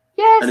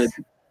 Yes. And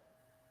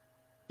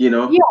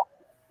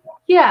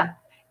Yeah.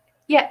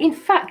 In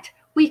fact,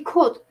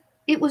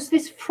 it was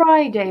this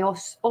Friday or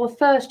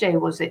Thursday,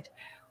 was it?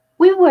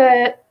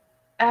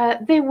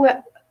 They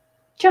were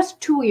just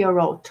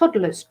 2-year-old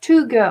toddlers,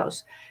 2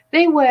 girls.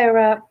 They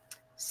were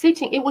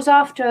sitting. It was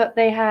after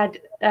they had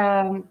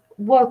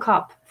woke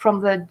up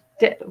from their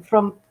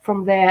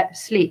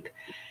sleep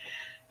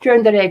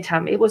during the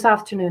daytime. It was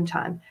afternoon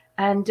time.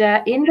 And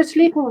in the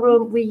sleeping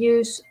room, we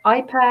use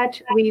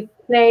iPad. We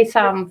play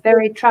some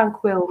very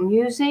tranquil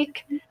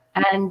music.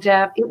 And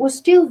it was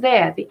still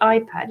there, the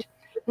iPad.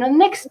 And the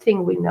next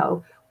thing we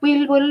know,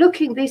 we were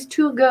looking, these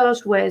 2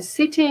 girls were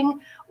sitting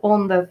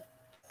on the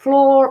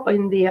floor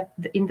in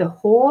the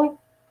hall.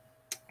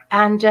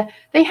 And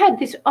they had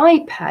this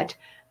iPad.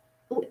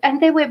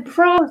 And they were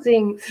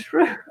browsing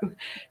through.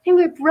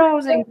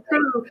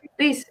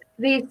 These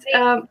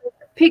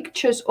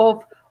pictures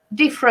of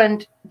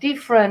different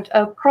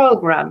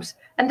programs,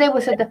 and they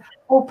were said,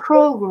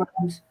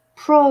 programs.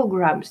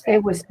 They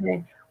were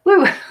saying,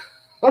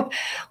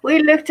 we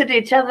looked at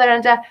each other,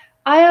 and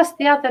I asked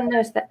the other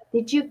nurse that,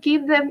 did you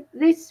give them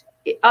this?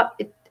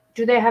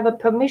 Do they have a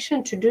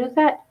permission to do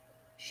that?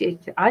 She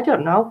said, I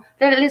don't know.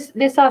 Then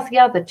let's ask the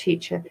other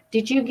teacher.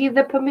 Did you give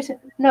the permission?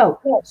 No.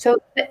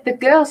 So the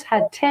girls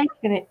had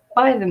taken it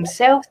by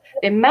themselves.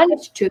 They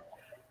managed to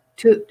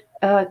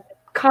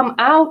come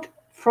out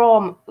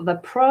from the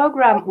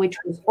program which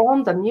was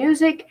on the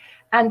music,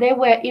 and they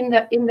were in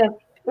the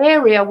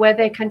area where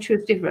they can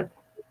choose different.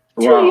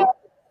 Wow.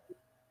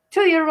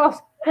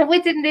 2-year-olds, and we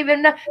didn't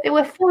even know. They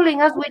were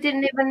fooling us. We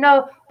didn't even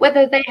know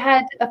whether they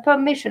had a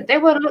permission. They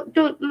were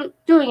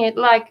doing it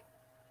like.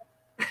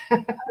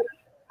 There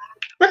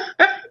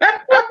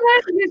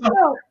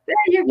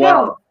you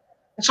go.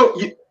 So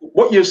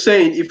what you're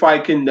saying, if I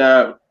can,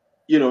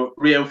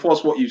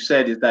 reinforce what you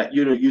said, is that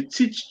you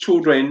teach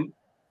children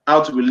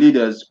how to be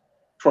leaders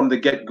from the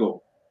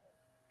get-go.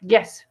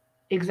 Yes,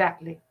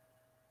 exactly.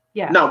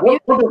 Yeah. Now,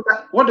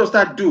 what does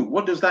that do?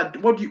 What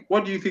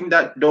do you think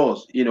that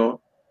does?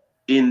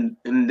 In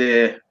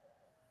the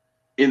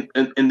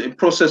in the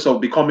process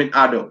of becoming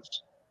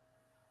adults?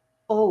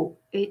 Oh,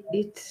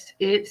 it's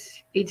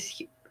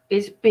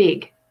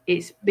big.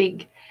 It's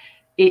big.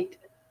 It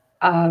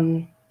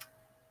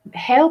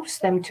helps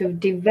them to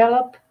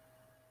develop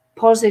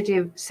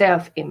positive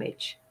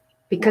self-image,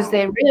 because Wow.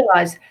 they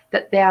realize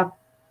that they are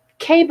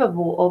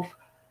capable of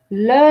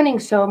learning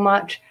so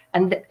much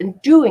and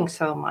doing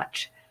so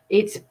much.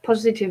 It's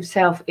positive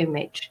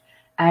self-image,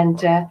 and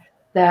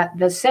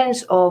the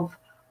sense of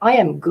I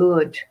am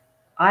good,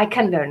 I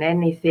can learn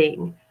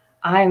anything,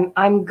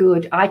 I'm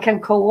good, I can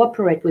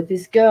cooperate with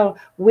this girl.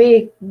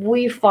 We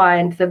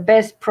find the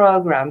best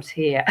programs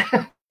here.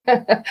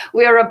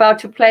 We are about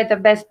to play the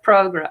best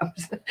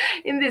programs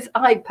in this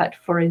iPad,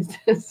 for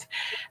instance,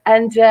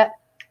 and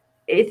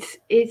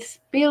it's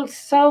built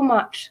so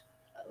much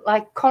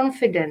like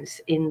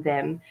confidence in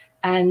them,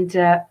 and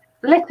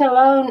let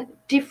alone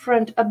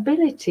different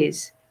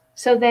abilities.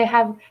 So they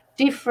have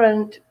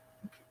different,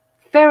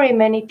 very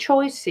many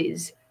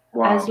choices.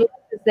 Wow. As long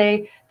as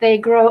they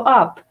grow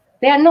up,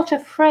 they are not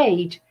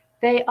afraid.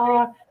 They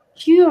are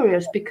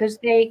curious because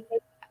they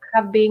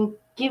have been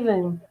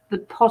given the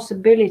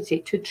possibility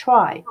to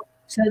try.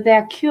 So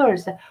they're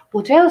curious.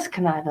 What else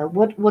can I know?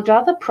 What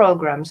other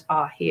programs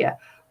are here?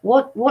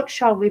 What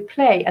shall we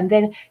play? And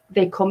then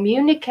they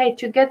communicate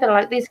together,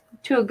 like these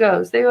two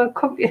girls. They were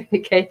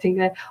communicating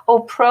their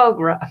all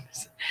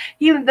programs,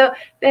 even though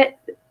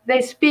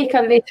they speak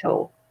a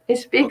little. They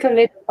speak a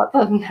little, but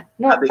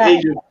not At the that.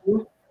 age of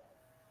 2?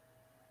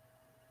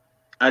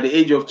 At the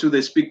age of 2,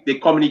 they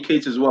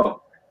communicate as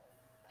well.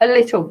 A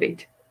little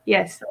bit,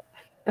 yes.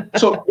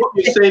 So what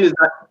you're saying is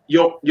that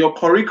your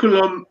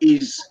curriculum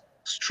is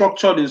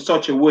structured in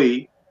such a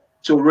way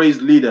to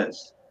raise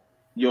leaders.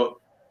 Your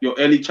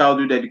early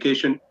childhood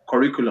education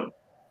curriculum.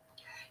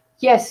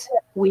 Yes,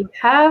 we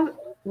have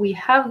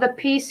the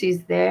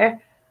pieces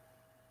there,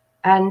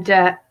 and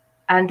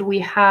we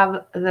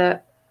have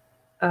the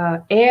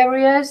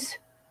areas,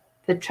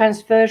 the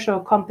transversal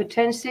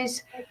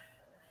competencies,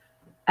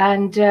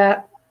 and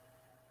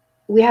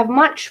we have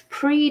much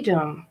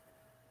freedom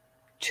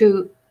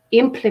to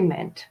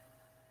implement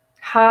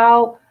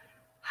how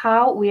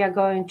we are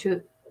going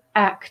to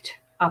act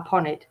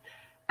upon it,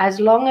 as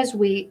long as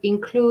we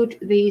include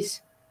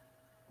these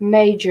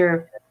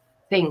major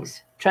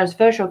things: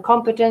 transversal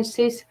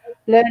competencies,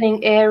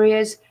 learning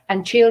areas,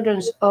 and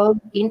children's own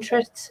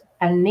interests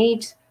and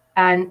needs,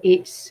 and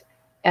its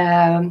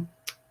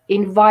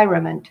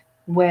environment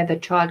where the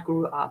child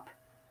grew up.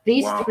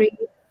 These Wow. 3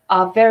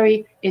 are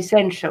very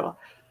essential.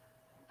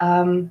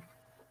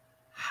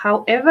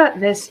 However,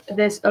 there's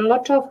a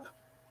lot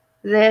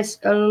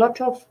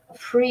of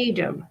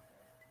freedom.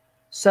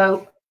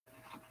 So,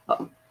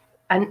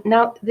 and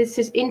now this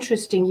is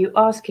interesting, you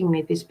asking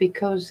me this,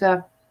 because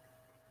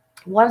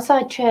once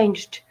I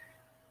changed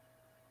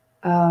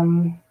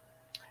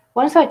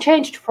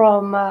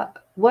from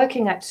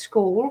working at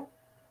school,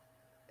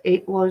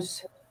 it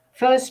was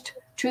first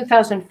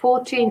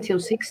 2014 till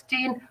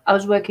 16. I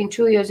was working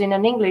 2 years in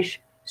an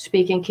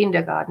English-speaking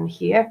kindergarten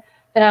here.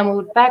 Then I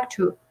moved back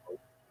to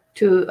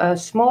a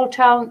small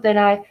town. Then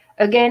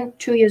again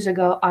 2 years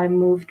ago, I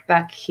moved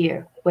back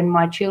here when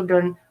my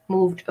children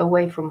moved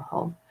away from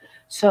home.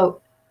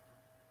 So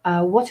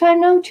what I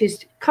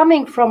noticed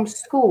coming from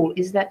school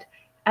is that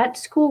at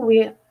school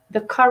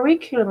the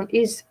curriculum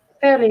is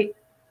fairly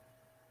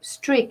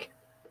strict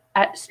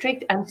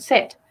and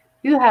set.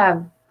 You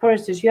have, for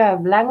instance, you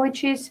have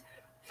languages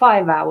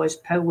 5 hours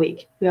per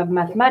week. You have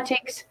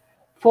mathematics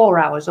 4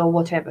 hours or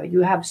whatever.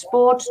 You have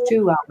sports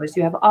 2 hours.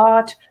 You have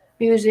art,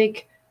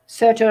 music,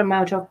 certain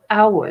amount of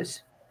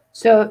hours.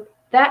 So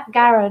that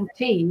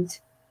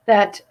guarantees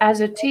that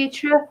as a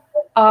teacher,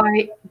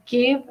 I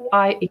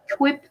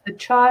equip the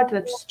child,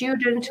 the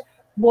student,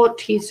 what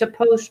he's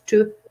supposed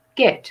to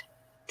get,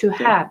 to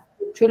have,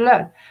 to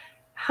learn.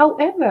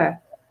 However,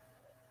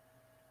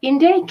 in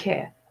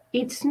daycare,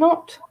 it's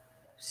not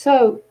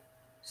so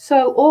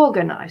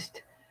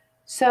organized.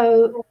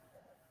 So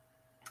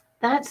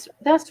that's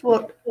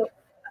what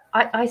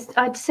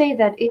I'd say,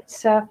 that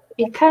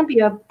it can be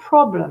a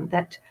problem.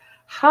 That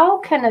how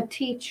can a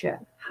teacher,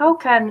 how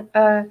can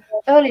an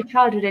early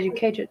childhood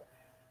educator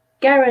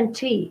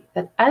guarantee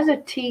that as a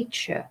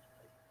teacher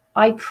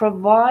I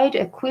provide,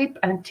 equip,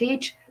 and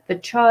teach the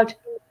child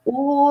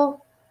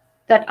all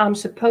that I'm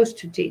supposed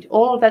to teach,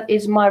 all that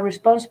is my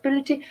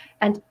responsibility,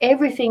 and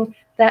everything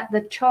that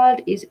the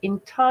child is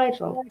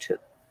entitled to.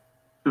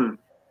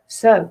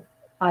 So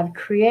I've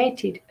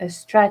created a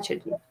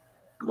strategy.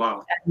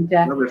 Wow. And,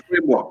 a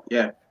framework.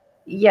 Yeah.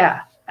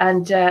 Yeah,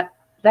 and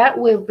that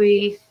will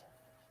be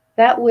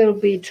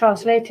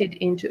translated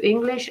into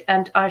English,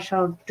 and I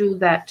shall do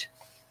that.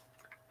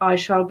 I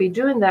shall be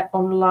doing that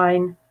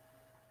online,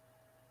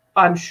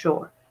 I'm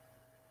sure,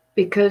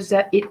 because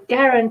it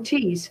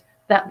guarantees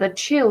that the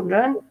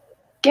children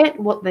get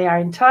what they are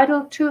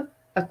entitled to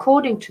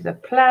according to the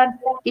plan,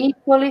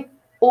 equally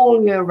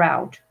all year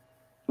round.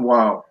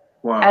 Wow.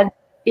 Wow. And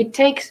it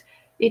takes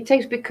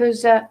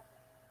because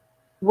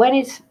when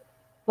it's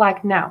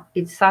like now,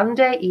 it's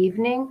Sunday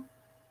evening,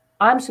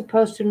 I'm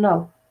supposed to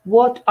know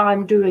what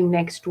I'm doing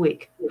next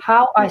week,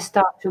 how I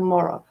start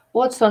tomorrow,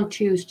 what's on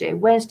Tuesday,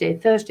 Wednesday,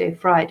 Thursday,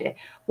 Friday,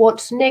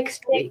 what's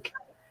next week.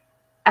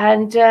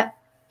 And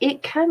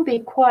it can be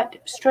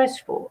quite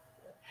stressful.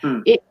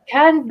 It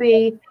can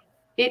be,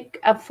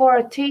 for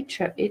a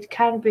teacher, it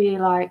can be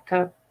like,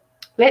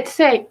 let's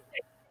say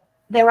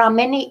there are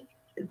many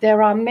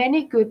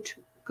good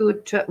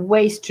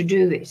ways to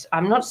do this.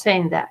 I'm not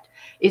saying that.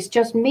 It's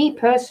just me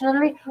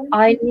personally,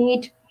 I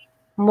need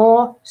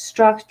more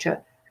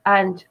structure,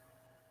 and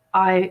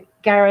I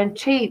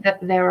guarantee that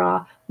there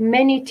are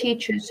many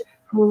teachers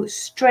who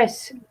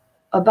stress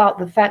about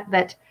the fact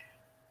that,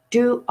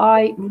 do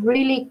I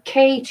really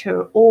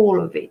cater all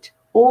of it,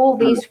 all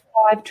these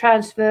 5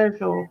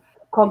 transversal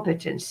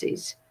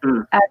competencies,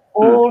 and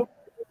all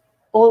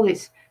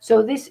this?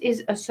 So this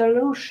is a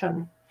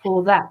solution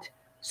for that,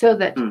 so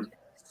that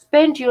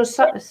spend your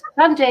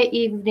Sunday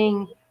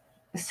evening,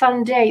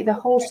 the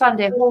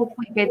whole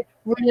weekend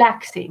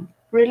relaxing,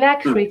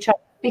 relax, recharge,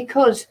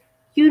 because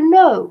you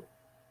know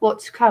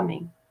what's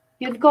coming.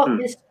 You've got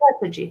this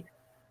strategy.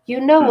 You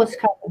know what's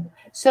coming.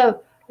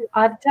 So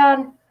I've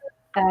done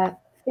a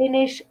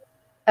Finnish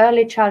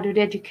early childhood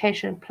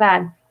education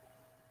plan,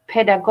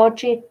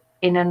 pedagogy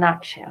in a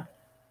nutshell.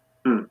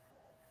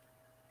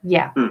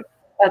 Yeah,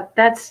 but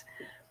that's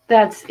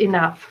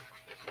enough.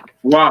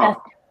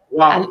 Wow.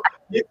 Wow.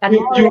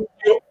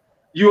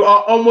 You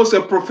are almost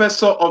a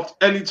professor of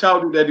early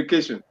childhood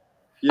education,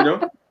 you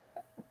know?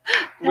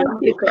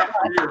 Thank you.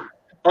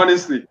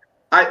 Honestly,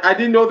 I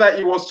didn't know that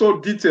it was so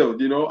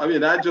detailed, you know? I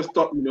mean, I just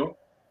thought, you know,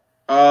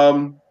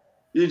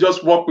 you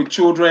just walk with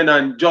children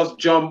and just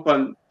jump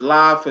and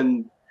laugh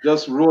and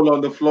just roll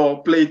on the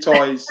floor, play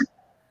toys.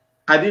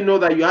 I didn't know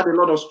that you had a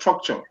lot of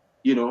structure,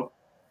 you know?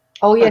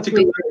 Oh, yes,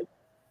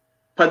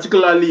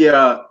 particularly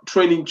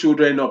training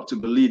children up to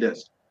be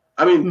leaders.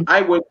 I mean,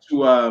 I went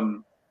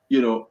to,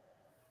 you know,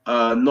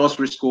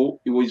 nursery school.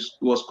 It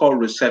was called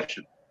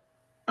reception,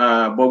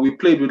 but we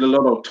played with a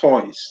lot of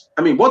toys.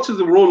 I mean, what is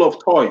the role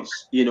of toys,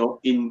 you know,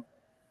 in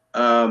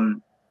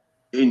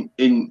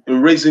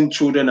raising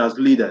children as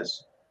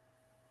leaders?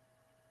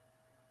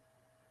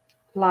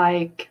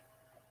 Like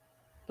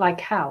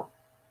how?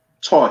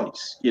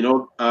 Toys, you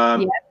know,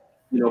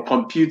 you know,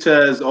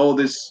 computers, all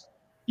this,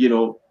 you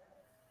know,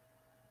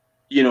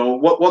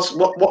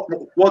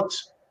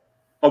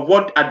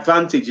 what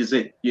advantage is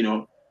it? You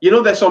know,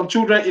 there's some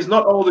children. It's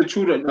not all the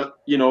children,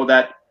 you know,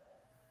 that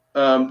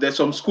there's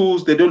some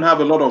schools they don't have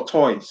a lot of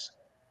toys.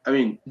 I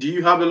mean, do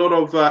you have a lot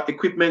of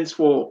equipment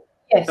for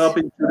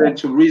helping children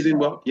to reason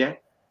well? Yeah.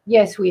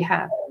 Yes, we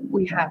have.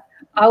 We have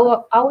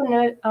our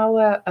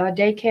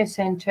daycare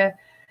center.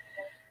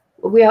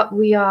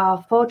 We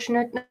are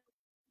fortunate,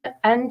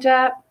 and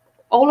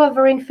all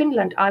over in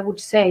Finland, I would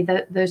say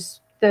that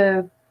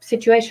the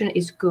situation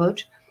is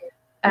good,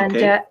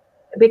 and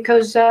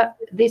because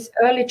this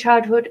early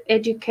childhood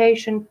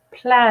education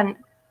plan,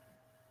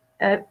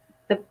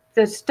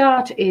 the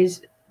start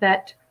is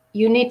that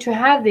you need to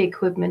have the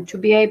equipment to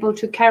be able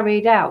to carry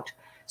it out.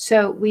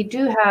 So we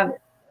do have,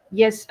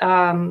 yes,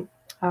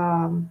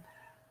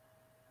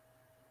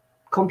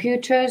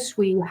 computers,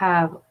 we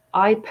have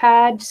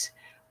iPads,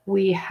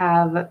 we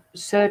have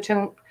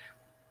certain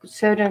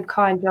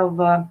kind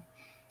of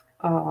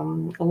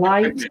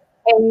light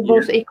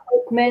cables,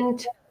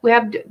 equipment. We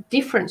have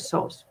different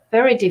sorts,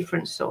 very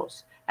different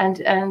sorts,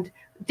 and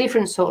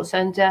different sorts,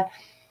 and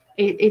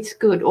it's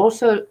good.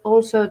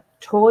 Also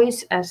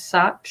toys as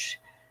such,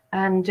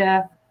 and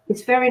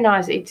it's very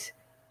nice.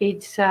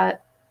 It's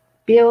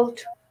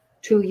built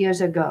 2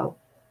 years ago.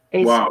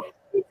 Wow.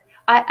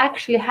 I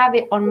actually have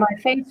it on my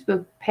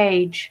Facebook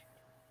page.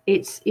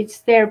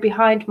 It's there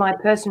behind my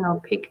personal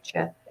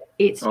picture.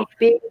 It's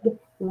big,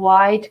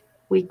 wide.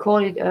 We call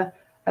it a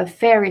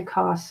fairy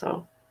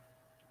castle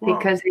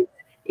because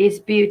it's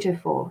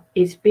beautiful.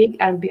 It's big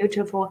and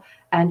beautiful,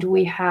 and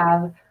we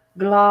have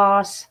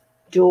glass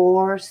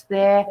doors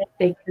there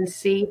they can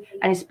see,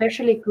 and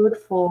especially good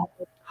for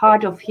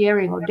hard of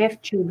hearing or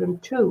deaf children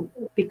too,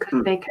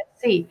 because they can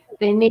see.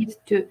 They need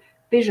to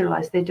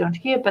visualize. They don't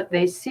hear, but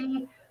they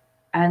see,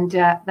 and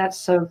that's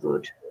so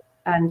good.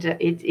 And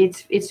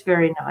it's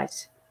very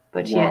nice.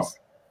 But yes,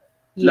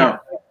 yeah.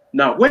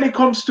 Now, when it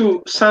comes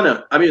to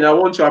Sana, I mean, I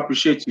want to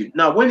appreciate you.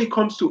 Now, when it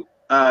comes to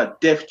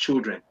deaf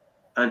children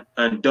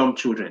and dumb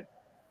children,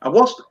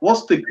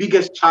 what's the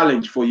biggest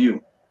challenge for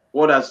you?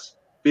 What has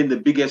been the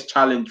biggest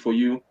challenge for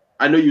you?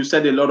 I know you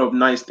said a lot of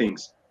nice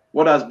things.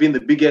 What has been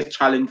the biggest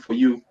challenge for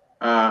you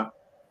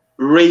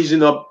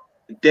raising up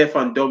deaf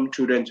and dumb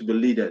children to be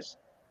leaders?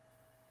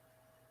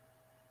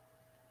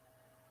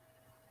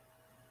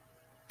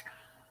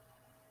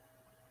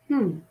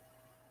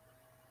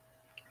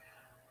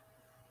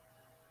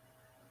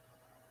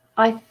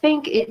 I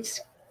think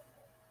it's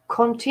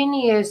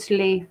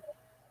continuously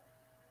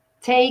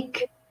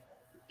take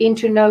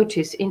into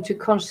notice, into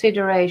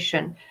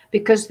consideration,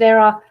 because there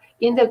are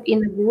in the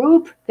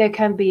group there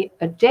can be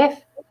a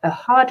deaf, a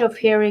hard of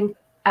hearing,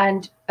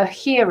 and a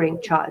hearing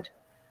child.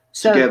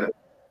 So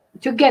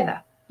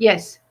together,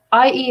 yes.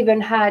 I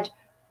even had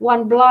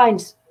one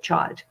blind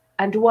child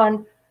and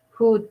one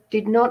who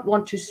did not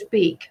want to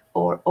speak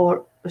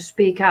or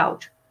speak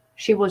out.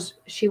 She was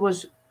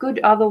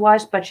good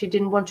otherwise, but she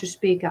didn't want to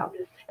speak out.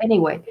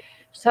 Anyway,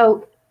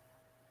 so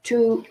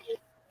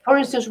for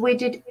instance, we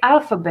did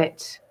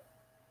alphabets,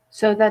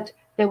 so that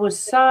there was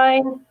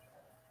sign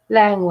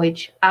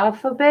language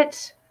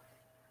alphabets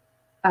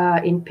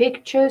in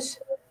pictures.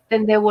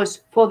 Then there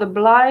was, for the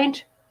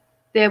blind,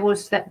 there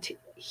was that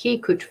he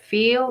could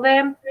feel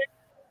them,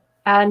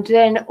 and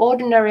then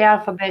ordinary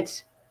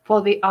alphabets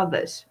for the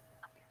others.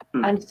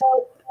 And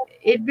so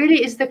it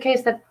really is the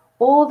case that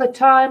all the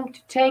time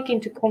to take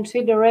into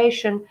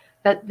consideration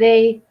that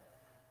they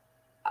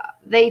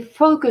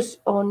focus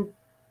on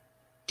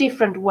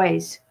different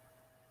ways,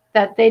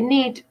 that they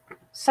need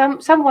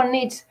someone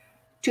needs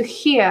to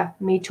hear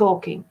me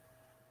talking,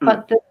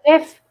 but the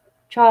deaf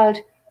child,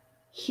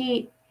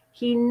 he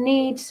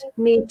needs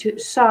me to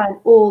sign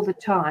all the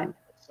time.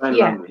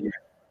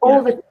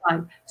 All the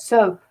time.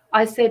 So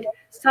I said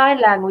sign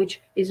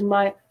language is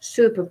my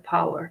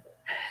superpower.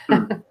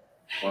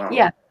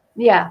 Wow.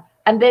 Yeah.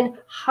 And then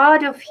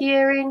hard of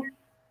hearing,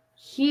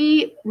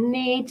 he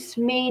needs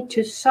me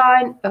to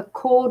sign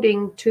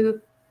according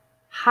to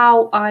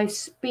how I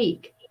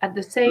speak at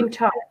the same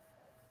time.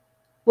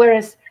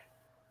 Whereas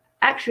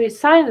actually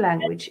sign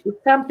language is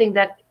something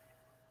that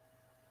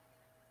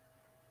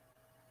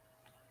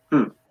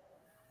I'm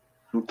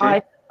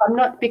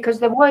not, because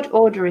the word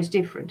order is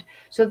different.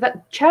 So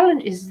that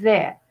challenge is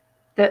there.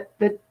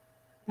 The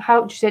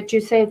how did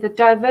you say the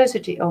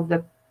diversity of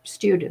the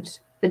students,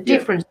 the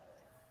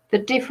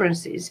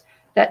differences,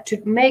 that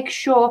to make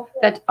sure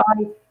that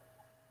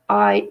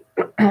I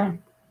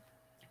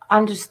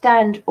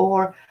understand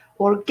or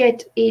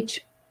get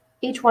each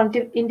one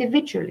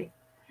individually.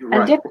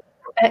 Right.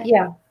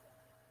 And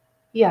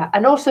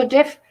and also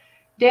deaf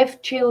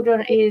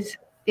children is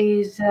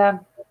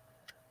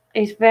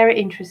very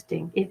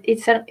interesting.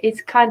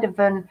 It's kind of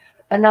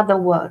another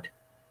word.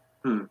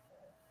 Wow.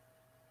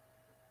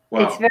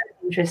 It's very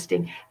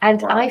interesting,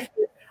 and Wow.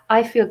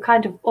 I feel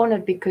kind of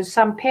honored because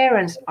some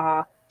parents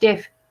are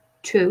deaf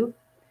too.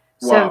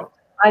 So Wow.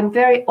 I'm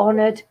very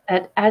honored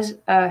as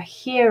a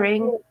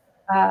hearing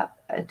a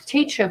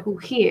teacher who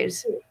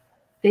hears,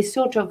 they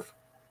sort of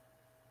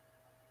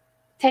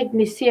take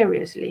me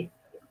seriously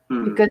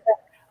because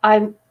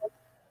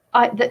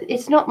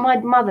it's not my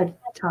mother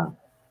tongue,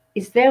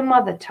 it's their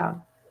mother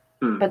tongue.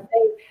 But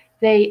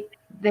they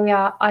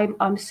are,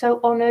 I'm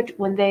so honored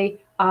when they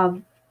are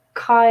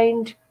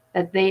kind,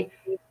 that they,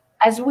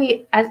 as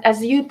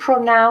you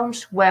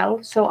pronounce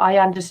well, so I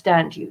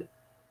understand you.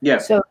 Yeah.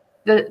 So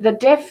the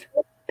deaf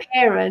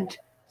parent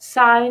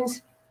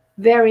signs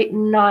very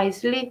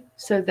nicely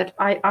so that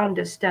I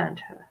understand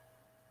her.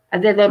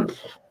 And then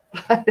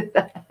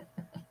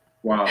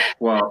Wow.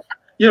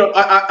 You know,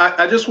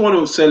 I just want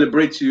to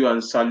celebrate you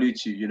and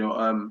salute you,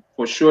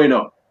 for showing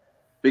up.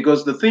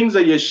 Because the things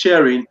that you're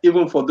sharing,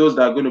 even for those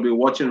that are going to be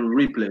watching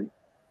replay,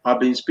 I've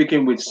been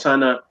speaking with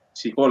Sana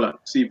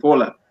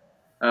Sipola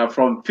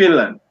from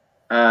Finland.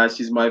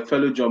 She's my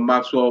fellow John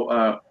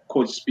Maxwell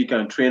coach, speaker,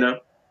 and trainer.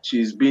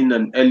 She's been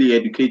an early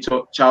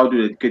educator,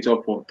 childhood educator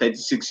for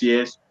 36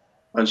 years.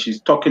 And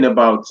she's talking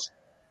about,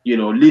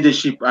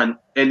 leadership and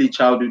early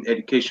childhood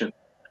education.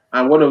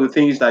 And one of the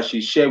things that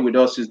she shared with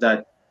us is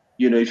that,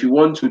 if you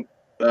want to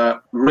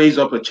raise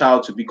up a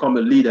child to become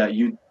a leader,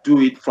 you do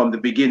it from the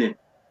beginning.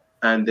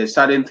 And there's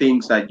certain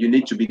things that you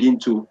need to begin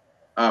to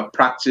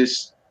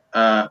practice.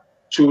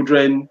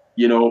 Children,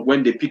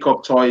 when they pick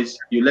up toys,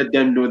 you let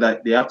them know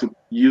that they have to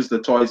use the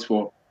toys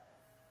for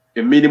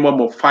a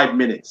minimum of 5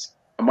 minutes.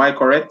 Am I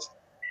correct?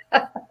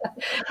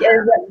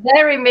 Yes,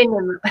 very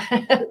minimum.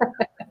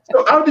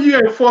 So how do you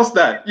enforce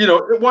that?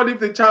 What if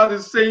the child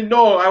is saying,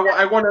 no,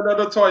 I want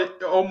another toy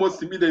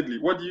almost immediately?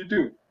 What do you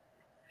do?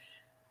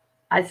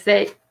 I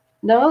say,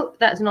 no,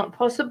 that's not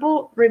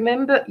possible.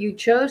 Remember, you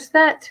chose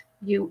that.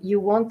 You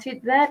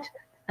wanted that.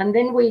 And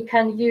then we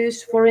can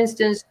use, for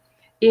instance,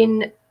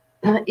 in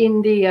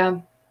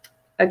the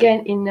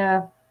again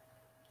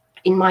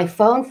in my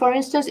phone, for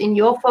instance, in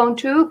your phone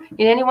too,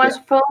 in anyone's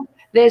phone,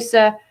 there's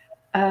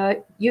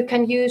you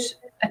can use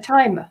a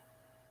timer.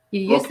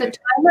 You use the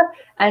timer,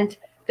 and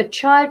the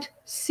child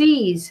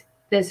sees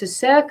there's a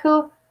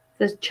circle.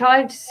 The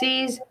child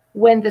sees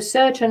when the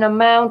certain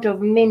amount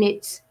of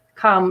minutes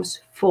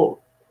comes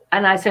full.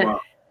 And I said,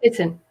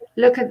 listen,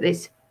 look at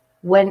this.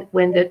 When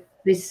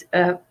this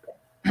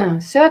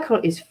circle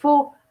is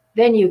full,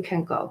 then you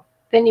can go.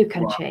 Then you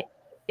can change.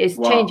 It's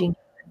changing.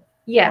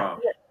 Yeah.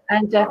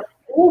 And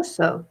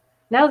also,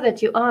 now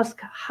that you ask,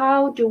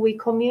 how do we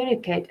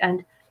communicate?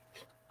 And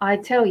I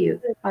tell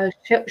you, I'll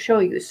show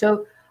you.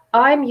 So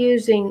I'm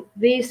using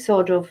these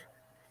sort of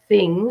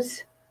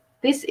things.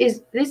 This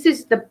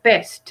is the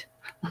best.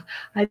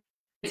 I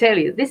tell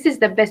you, this is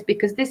the best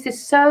because this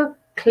is so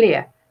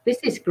clear. This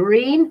is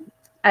green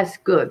as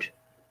good.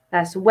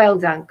 That's well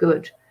done,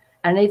 good.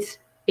 And it's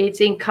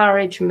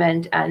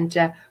encouragement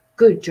and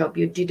good job.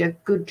 You did a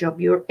good job.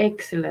 You're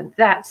excellent.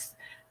 That's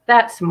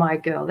my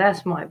girl.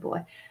 That's my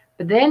boy.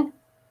 But then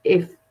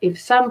if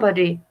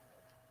somebody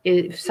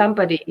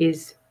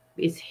is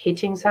is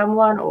hitting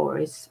someone, or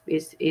is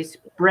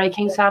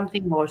breaking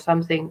something, or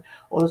something,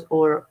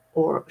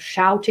 or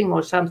shouting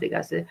or something,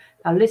 I said,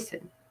 now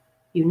listen,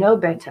 you know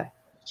better.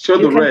 Show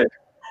the red.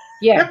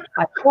 Yeah,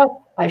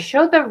 I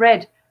show the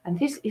red, and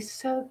this is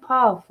so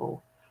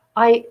powerful.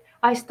 I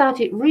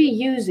started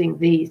reusing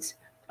these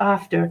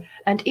after,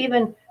 and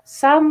even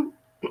some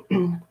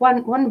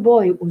one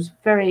boy was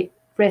very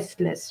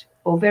restless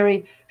or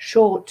very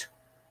short.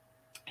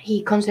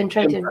 He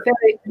concentrated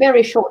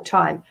very short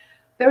time,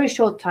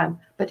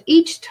 but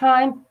each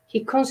time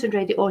he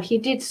concentrated or he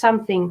did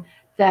something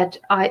that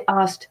I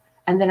asked,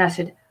 and then I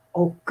said,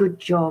 oh, good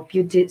job,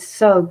 you did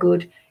so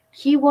good.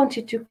 He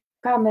wanted to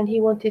come and he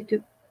wanted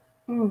to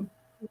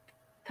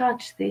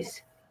touch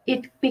this.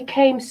 It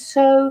became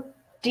so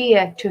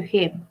dear to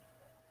him.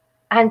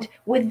 And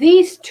with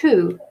these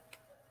two,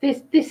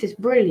 this is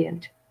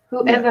brilliant.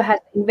 Whoever has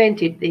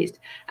invented this.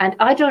 And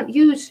I don't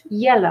use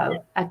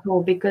yellow at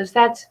all, because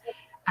that's,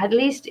 at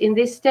least in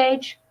this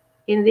stage,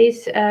 in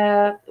this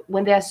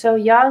when they are so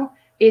young,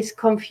 is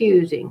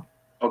confusing.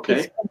 Okay.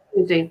 It's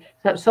confusing.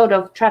 So, sort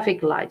of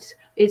traffic lights.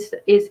 It's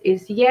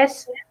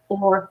yes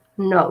or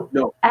no.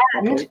 No.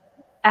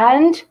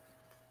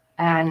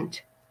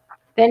 And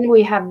then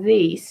we have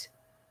these,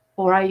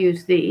 or I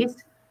use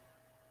these.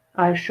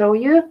 I'll show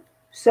you.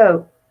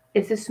 So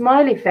it's a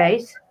smiley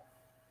face.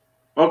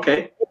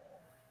 Okay.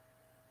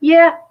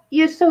 Yeah,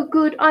 you're so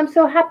good. I'm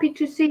so happy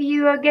to see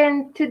you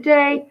again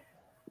today.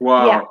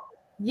 Wow.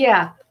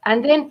 Yeah.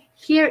 And then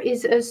here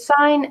is a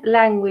sign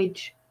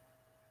language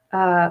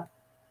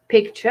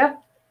picture.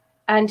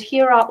 And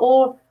here are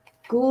all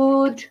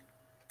good.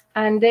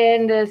 And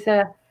then there's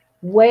a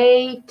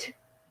wait.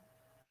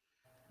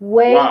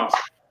 Wow.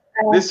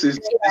 This is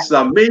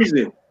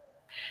amazing.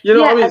 You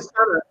know, I mean,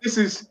 Sarah, this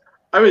is,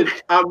 I mean,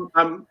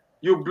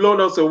 you've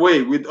blown us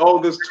away with all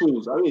these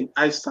tools. I mean,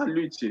 I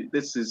salute you.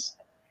 This is,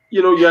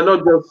 you know,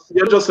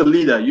 you're just a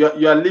leader.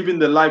 You are living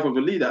the life of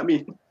a leader. I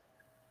mean,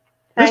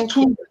 this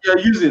tool that you're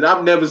using,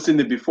 I've never seen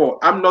it before.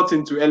 I'm not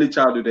into early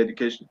childhood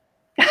education.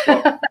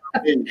 But,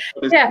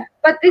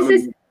 but this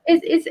is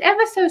it's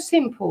ever so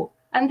simple.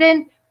 And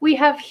then we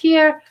have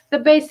here the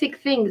basic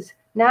things.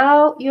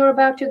 Now you're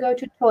about to go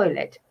to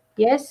toilet.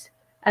 Yes.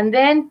 And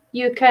then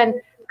you can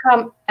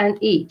come and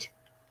eat.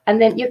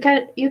 And then you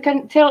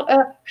can tell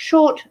a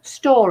short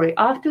story.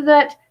 After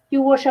that,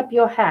 you wash up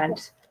your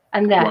hands,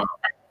 and that. Wow.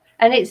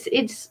 And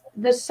it's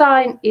the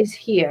sign is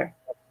here,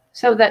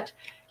 so that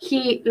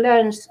he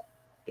learns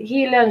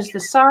the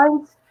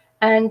signs,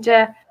 and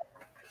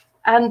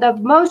the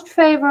most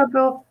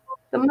favorable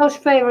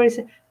is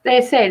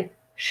they said,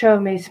 show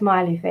me a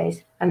smiley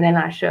face, and then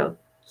I show,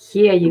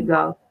 here you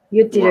go,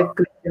 you did a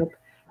good job.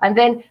 And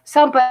then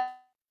somebody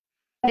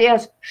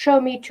else,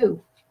 show me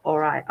too. All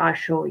right, I'll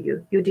show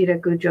you, you did a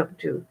good job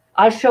too.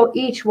 I'll show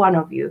each one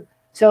of you.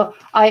 So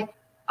I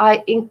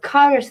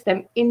encourage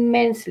them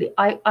immensely.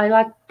 I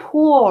like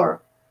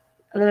pour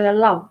the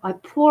love. I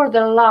pour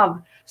the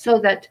love, so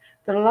that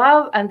the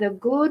love and the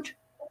good,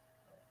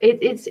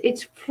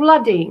 it's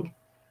flooding.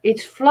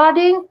 It's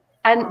flooding,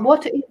 and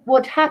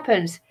what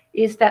happens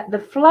is that the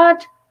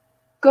flood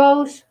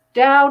goes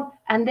down,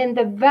 and then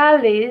the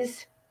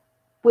valleys,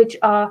 which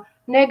are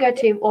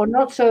negative or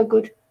not so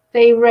good,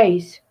 they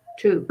raise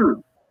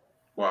too.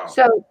 Wow.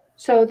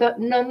 So the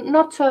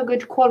not so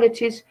good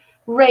qualities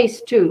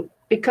raise too,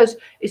 because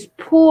it's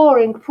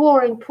pouring,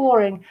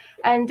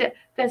 and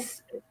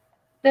there's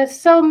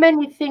so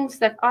many things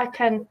that I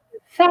can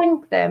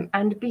thank them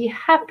and be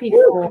happy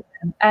for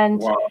them.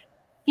 And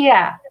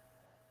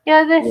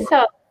there's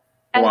so.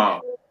 And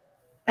wow.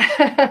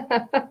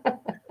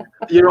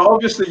 You know,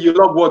 obviously you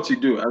love what you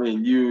do. I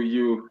mean,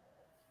 you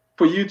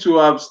for you to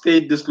have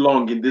stayed this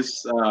long in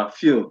this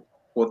field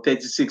for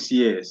 36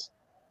 years,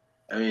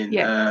 I mean,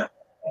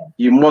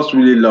 you must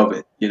really love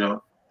it. You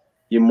know,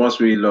 you must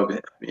really love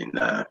it. I mean,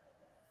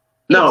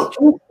 now,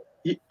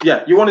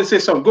 you want to say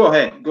something?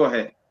 Go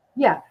ahead.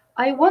 Yeah,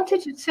 I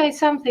wanted to say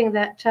something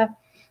that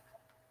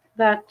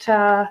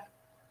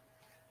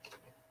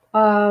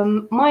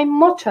my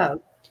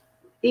motto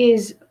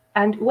is,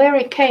 and where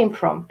it came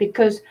from,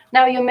 because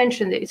now you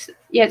mentioned it.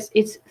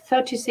 It's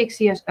 36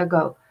 years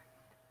ago,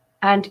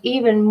 and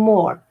even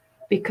more,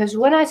 because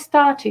when I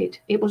started,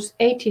 it was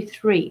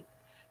 83.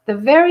 The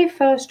very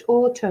first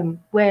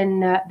autumn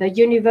when the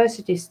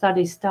university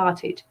studies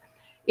started,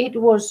 there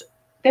was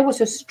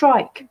a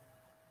strike.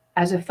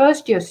 As a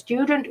first-year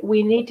student,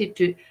 we needed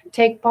to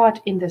take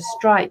part in the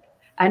strike,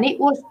 and it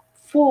was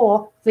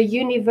for the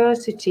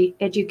university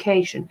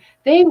education.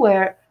 They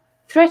were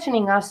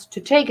threatening us to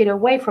take it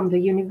away from the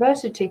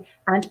university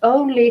and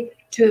only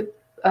to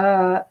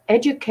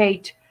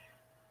educate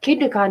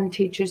kindergarten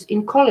teachers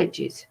in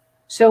colleges.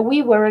 So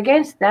we were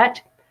against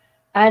that,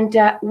 and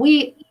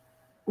we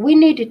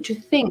needed to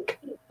think,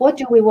 what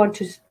do we want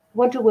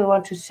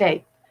to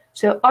say?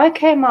 So I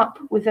came up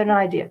with an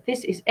idea.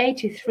 This is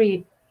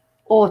 83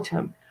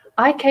 autumn.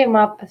 I came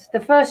up as the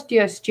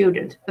first-year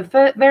student,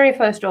 the very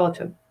first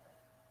autumn.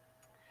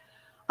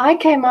 I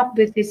came up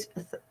with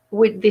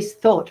this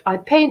thought. I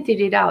painted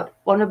it out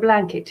on a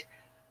blanket.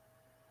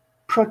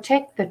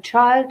 protect the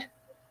child,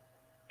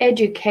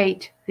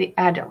 educate the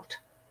adult.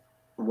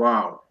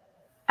 Wow.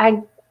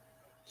 And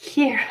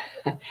here,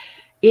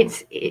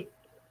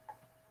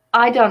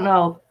 I don't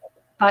know,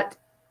 but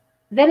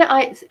then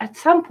at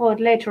some point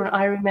later on,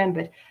 I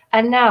remembered,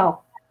 and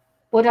now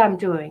what I'm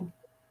doing,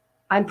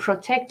 I'm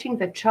protecting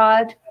the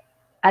child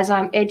as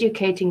I'm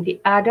educating the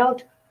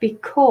adult,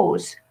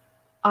 because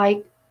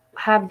I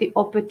have the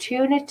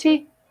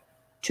opportunity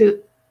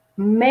to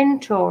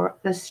mentor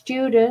the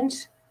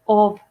students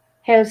of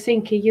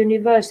Helsinki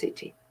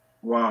University.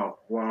 Wow,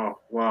 wow,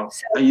 wow.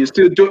 So, and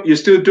you're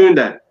still doing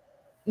that?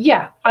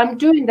 Yeah, I'm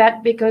doing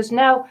that because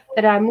now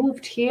that I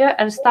moved here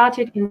and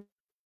started in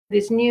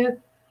this new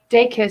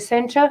daycare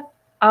center,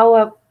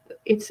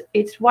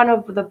 it's one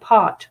of the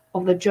part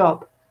of the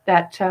job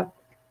that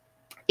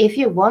if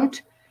you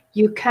want,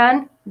 you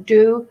can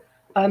do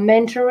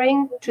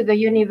mentoring to the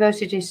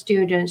university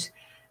students,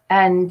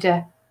 and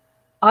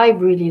I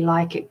really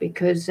like it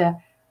because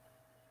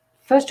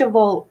first of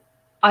all,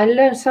 I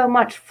learn so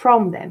much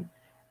from them.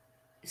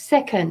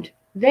 Second,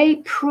 they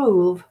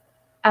prove,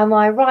 am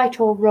I right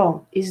or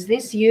wrong? Is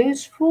this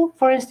useful?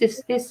 For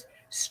instance, this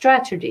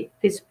strategy,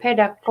 this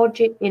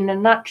pedagogy in a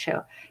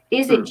nutshell,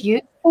 is it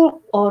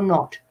useful or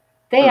not?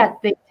 They're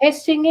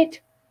testing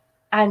it,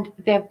 and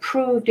they've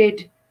proved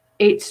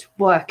it's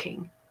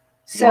working.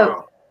 So,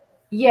 wow.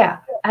 Yeah,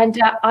 and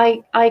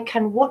I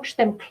can watch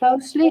them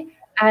closely,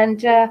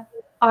 and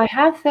I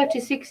have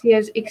 36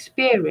 years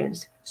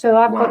experience, so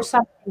I've got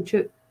something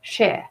to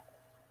share.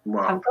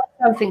 Wow. I've got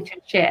something to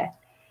share.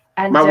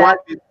 And my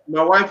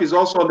wife is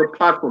also on the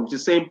platform.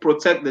 She's saying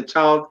protect the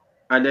child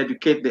and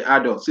educate the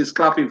adults. She's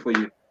clapping for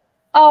you.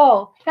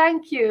 Oh,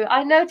 thank you.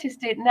 I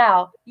noticed it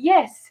now.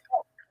 Yes.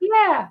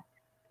 Yeah.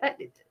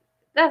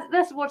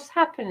 That's what's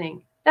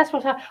happening. That's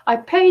what I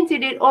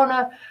painted it on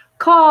a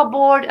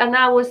cardboard, and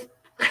I was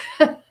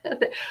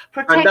protect.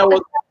 And that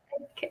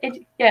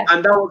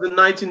was in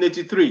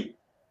 1983.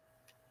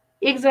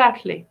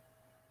 Exactly.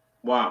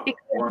 Wow.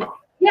 Exactly. Wow.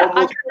 Yeah.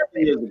 Almost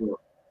 50 years ago.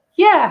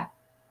 Yeah.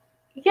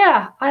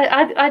 Yeah.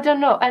 I don't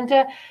know,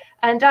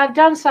 and I've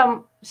done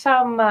some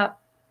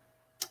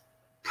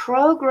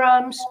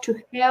programs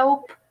to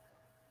help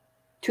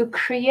to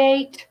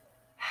create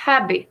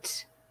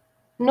habits,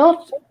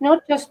 not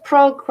just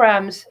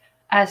programs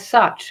as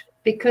such,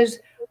 because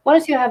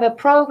once you have a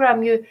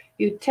program, you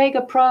take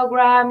a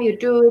program, you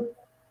do it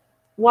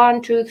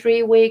 1, 2,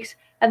 3 weeks,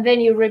 and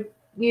then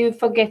you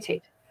forget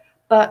it.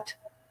 But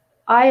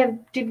I have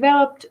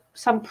developed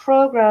some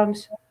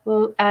programs,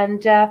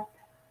 and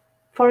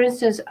for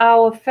instance,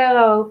 our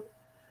fellow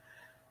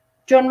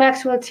John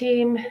Maxwell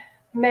team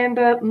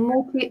member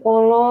Muki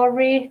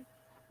Olori,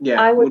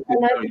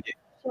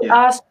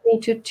 asked me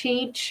to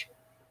teach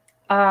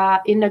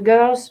in a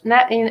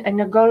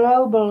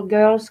global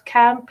girls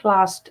camp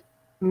last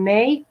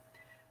May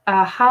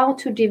how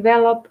to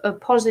develop a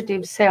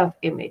positive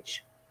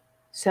self-image.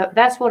 So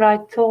that's what I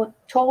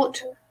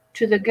taught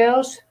to the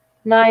girls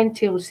 9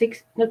 till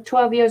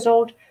 12 years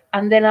old,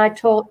 and then I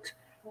taught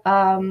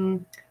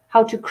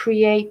how to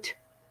create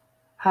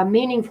a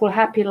meaningful,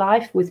 happy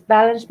life with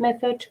balance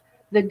method.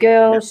 The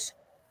girls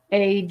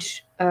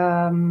age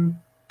 12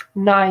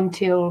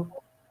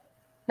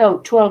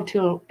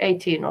 till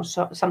 18 or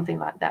so, something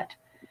like that.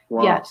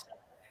 Wow. Yes.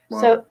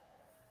 Wow. So,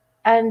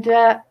 and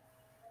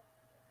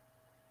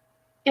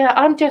yeah,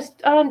 I'm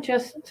just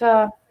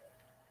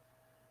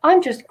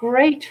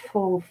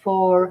grateful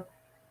for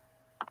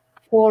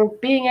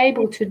being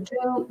able to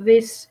do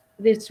this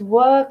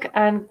work,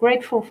 and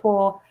grateful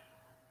for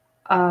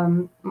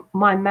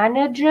my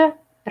manager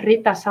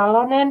Rita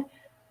Salonen,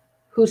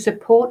 who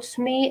supports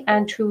me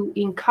and who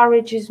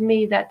encourages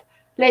me that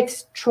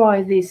let's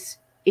try this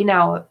in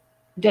our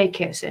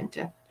daycare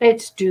center.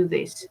 Let's do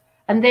this.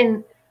 And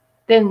then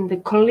the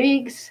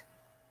colleagues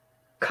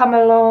come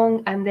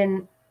along, and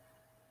then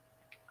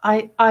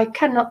I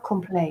cannot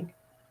complain.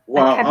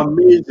 Wow,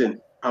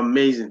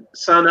 amazing.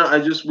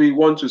 Sana, we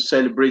want to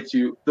celebrate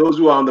you. Those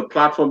who are on the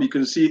platform, you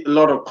can see a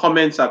lot of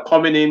comments are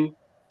coming in.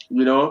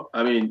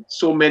 I mean,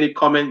 so many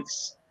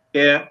comments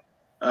here.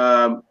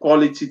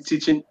 Quality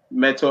teaching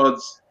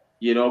methods,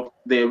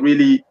 they're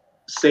really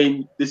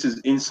saying this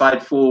is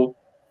insightful.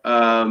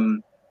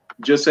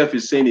 Joseph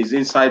is saying it's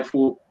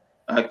insightful.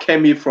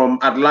 Kemi from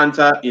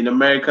Atlanta in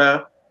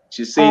America,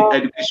 she's saying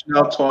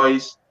educational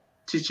toys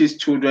teaches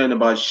children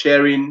about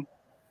sharing,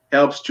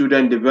 helps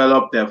students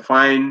develop their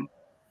fine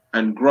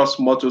and gross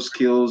motor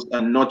skills,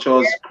 and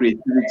nurtures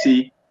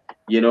creativity.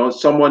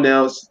 Someone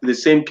else, the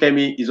same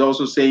Kemi, is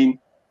also saying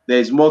there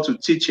is more to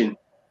teaching.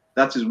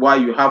 That is why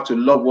you have to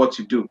love what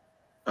you do.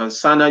 And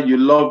Sana, you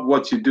love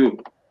what you do.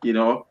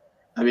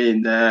 I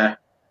mean,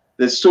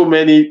 there's so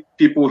many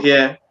people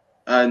here,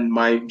 and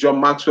my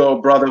John Maxwell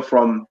brother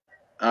from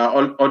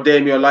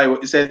Odemi Olaiwo,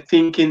 he said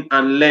thinking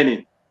and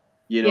learning.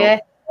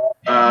 Yeah.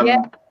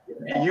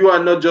 You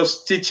are not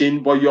just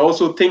teaching, but you're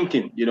also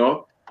thinking.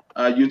 You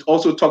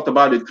also talked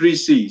about the 3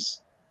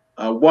 C's.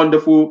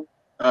 Wonderful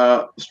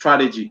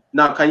strategy.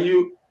 Now,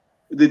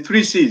 the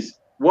 3 C's?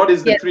 What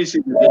is the 3 C's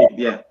again?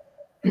 Yeah.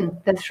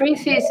 The 3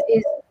 C's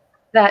is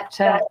that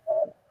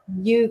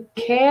you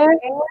care.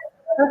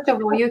 First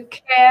of all, you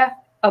care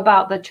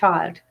about the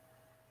child.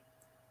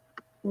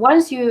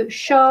 Once you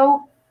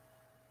show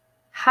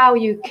how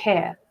you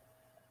care,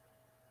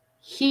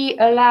 she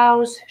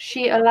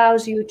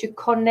allows you to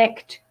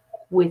connect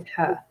with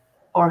her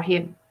or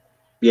him.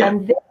 Yeah.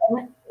 And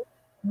then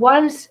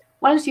once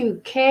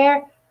you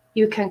care,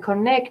 you can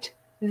connect,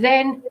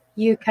 then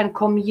you can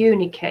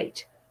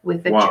communicate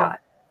with the child.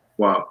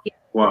 Wow.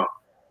 Wow.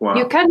 Wow.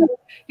 You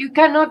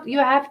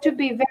have to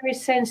be very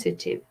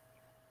sensitive.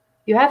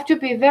 You have to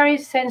be very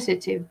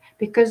sensitive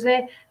because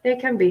they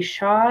can be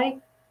shy.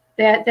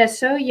 They're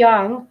so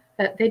young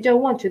that they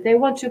don't want to. They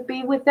want to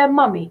be with their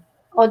mommy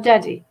or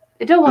daddy.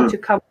 They don't want to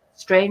come with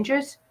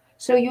strangers.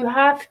 So you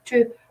have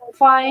to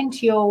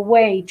find your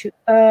way to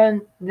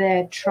earn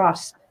their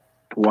trust.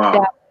 Wow.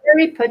 They're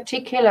very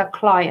particular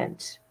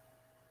clients.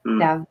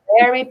 They're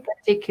very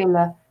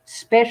particular,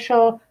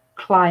 special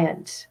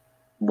clients.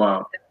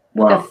 Wow.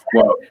 The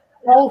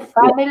whole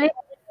family,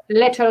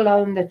 let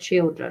alone the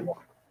children.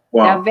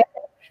 Wow.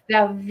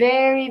 They're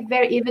very,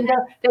 very, even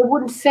though they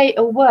wouldn't say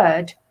a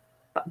word,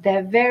 but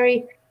their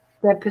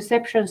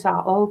perceptions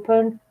are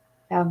open,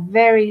 they're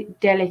very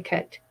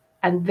delicate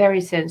and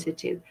very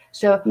sensitive.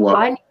 So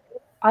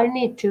I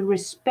need to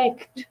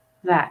respect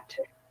that.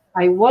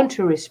 I want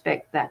to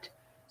respect that.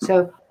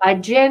 So I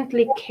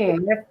gently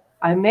care.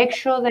 I make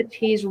sure that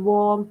he's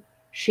warm.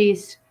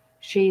 She's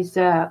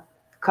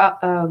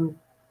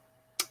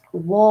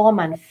warm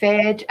and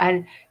fed,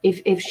 and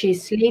if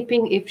she's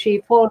sleeping, if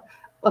she fall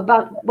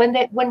about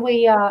when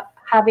we are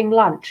having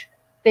lunch,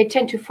 they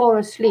tend to fall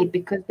asleep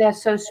because they're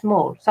so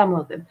small, some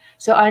of them.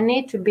 So I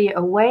need to be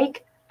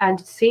awake and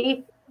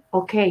see,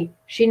 okay,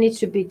 she needs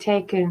to be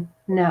taken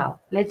now.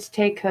 Let's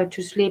take her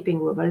to sleeping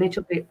room a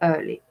little bit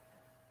early,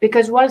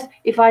 because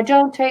if I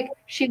don't take,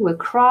 she will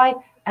cry,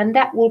 and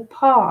that will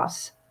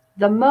pass.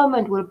 The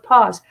moment will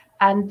pass,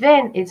 and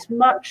then it's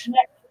much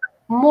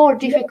more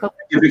difficult.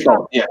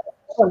 Yeah.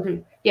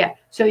 Yeah.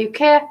 So you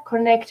care,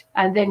 connect,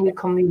 and then you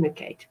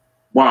communicate.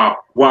 Wow.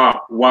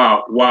 Wow.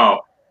 Wow.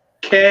 Wow.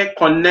 Care,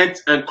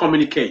 connect, and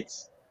communicate.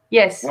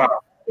 Yes. Wow.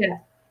 Yeah.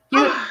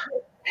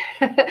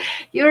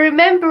 You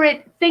remember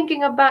it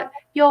thinking about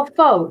your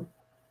phone.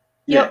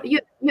 Yeah.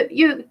 You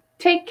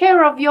take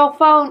care of your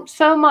phone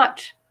so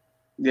much.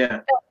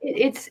 Yeah.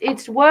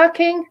 It's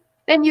working.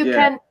 Then you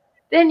can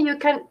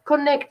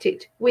connect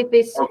it with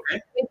this.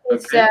 Okay.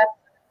 With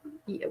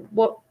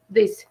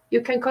this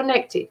you can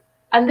connect it,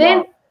 and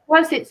then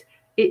once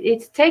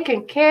it's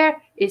taken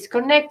care, it's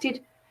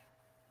connected,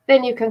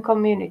 then you can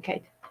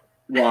communicate.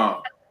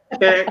 Wow.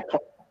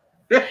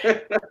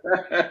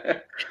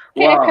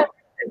 Wow.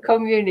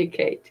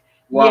 Communicate.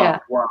 Wow. Yeah.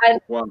 Wow.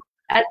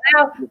 And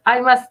now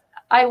I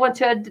want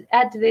to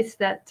add this,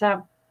 that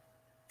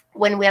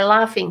when we're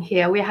laughing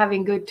here, we're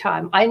having good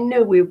time. I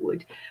knew we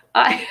would.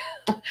 I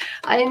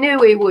knew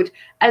we would.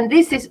 And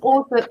this is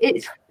also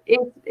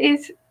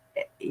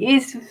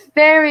it's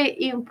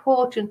very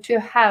important to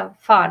have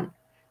fun,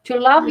 to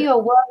love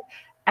your work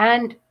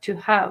and to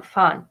have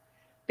fun.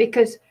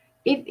 Because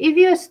if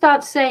you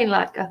start saying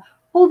like,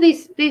 oh,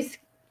 these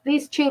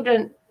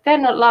children, they're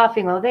not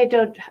laughing, or they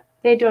don't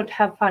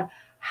have fun,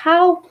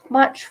 how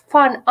much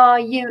fun are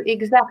you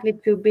exactly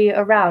to be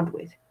around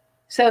with?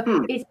 So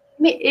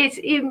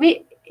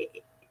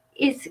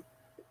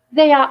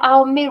they are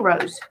our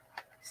mirrors.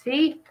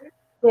 See,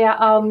 they are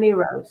our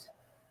mirrors.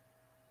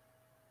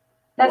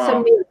 That's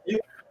a mirror.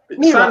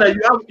 Sana,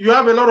 you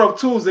have a lot of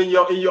tools in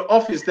your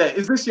office there.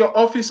 Is this your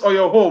office or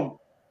your home?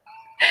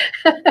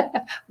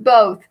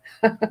 Both.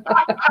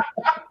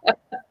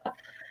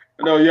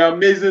 No, you're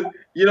amazing.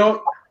 You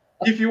know,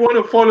 if you want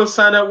to follow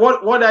Sana,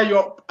 what are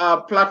your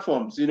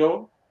platforms? You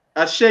know,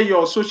 share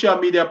your social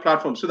media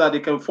platforms so that they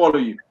can follow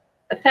you.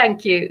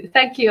 Thank you,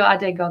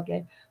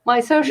 Adegoke.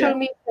 My social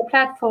media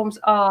platforms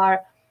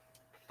are,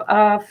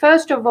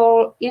 first of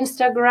all,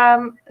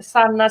 Instagram,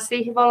 Sanna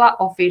Sihvola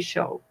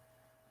Official.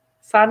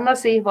 Sanna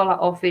Sihvola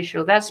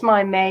Official. That's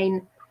my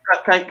main.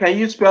 Can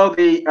you spell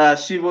the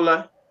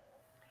Sihvola?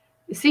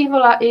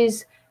 Sihvola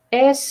is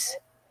SIHVOLA.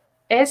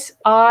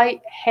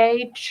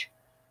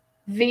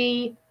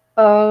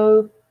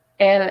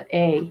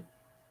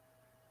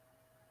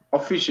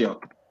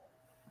 Official.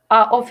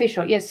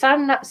 Official. Yes,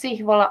 Sanna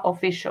Sihvola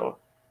Official.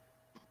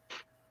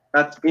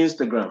 That's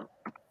Instagram.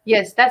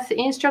 Yes, that's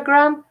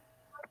Instagram.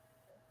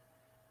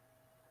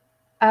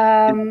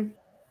 Then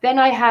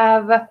I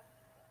have.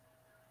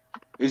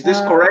 Is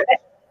this correct?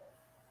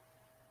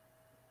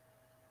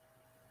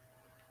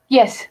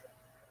 Yes.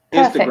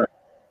 Perfect. Instagram.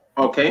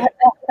 Okay.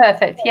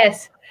 Perfect.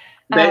 Yes.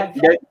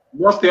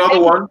 What's the other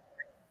one?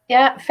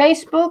 Yeah,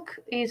 Facebook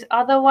is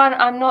other one.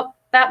 I'm not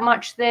that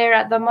much there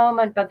at the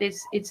moment, but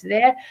it's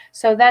there.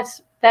 So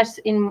that's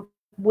in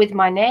with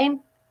my name,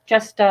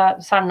 just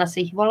Sanna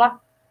Sihvola,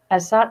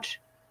 as such.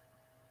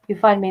 You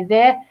find me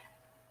there.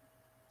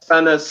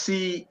 Sanna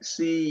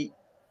SIH.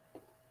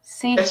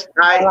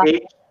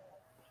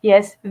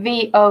 Yes,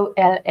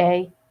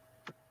 VOLA.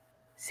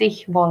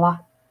 Sihvola.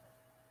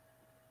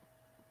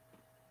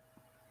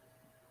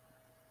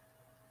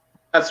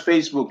 That's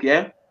Facebook,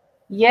 yeah?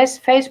 Yes,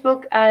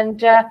 Facebook and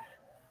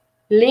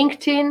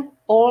LinkedIn.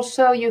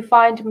 Also, you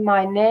find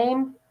my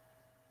name,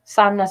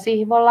 Sanna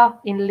Sihvola,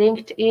 in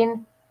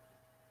LinkedIn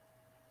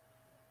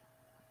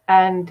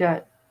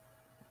and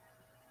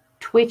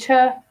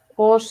Twitter.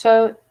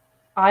 Also,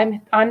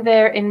 I'm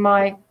there in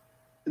my.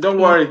 Don't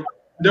worry.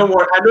 Don't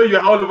worry. I know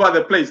you're all over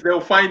the place.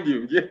 They'll find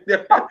you.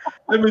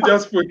 Let me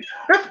just put.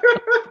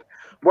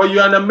 Well,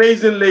 you're an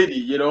amazing lady,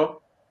 you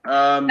know.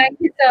 Thank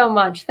you so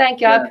much.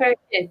 Thank you. Yeah. I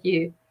appreciate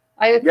you.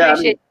 I Yeah, I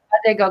appreciate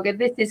Adegoke.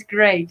 This is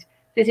great.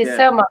 This is Yeah.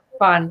 so much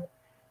fun.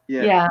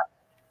 Yeah. Yeah.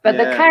 But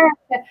Yeah.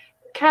 the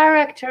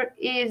character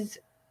is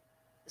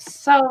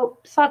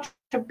such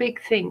a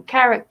big thing.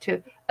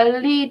 Character. A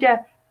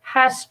leader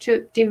has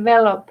to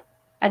develop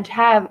and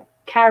have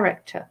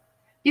character.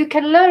 You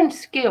can learn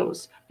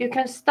skills. You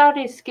can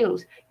study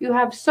skills. You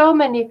have so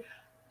many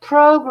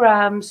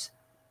programs,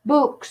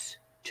 books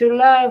to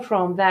learn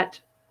from that.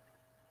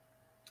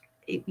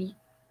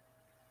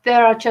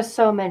 There are just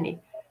so many.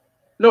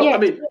 No, Yes. I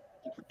mean,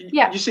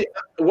 Yeah. you see,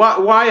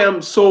 why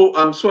I'm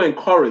so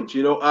encouraged.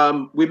 You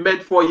know, we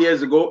met 4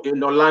 years ago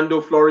in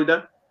Orlando,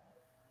 Florida.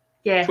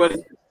 Yes.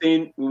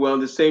 2016, we were on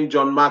the same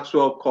John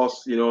Maxwell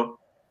course, you know,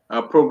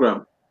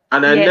 program,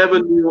 and I Yes. never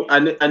knew,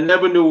 I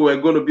never knew we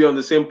were going to be on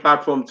the same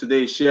platform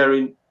today,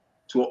 sharing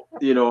to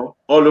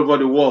all over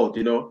the world.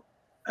 You know,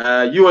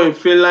 you are in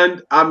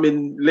Finland, I'm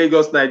in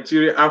Lagos,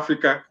 Nigeria,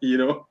 Africa. You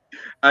know,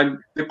 and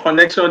the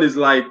connection is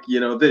like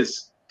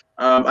this.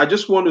 I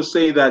just want to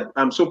say that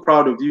I'm so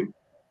proud of you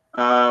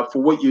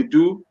for what you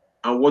do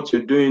and what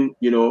you're doing.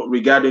 You know,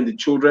 regarding the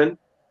children,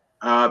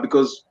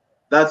 because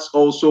that's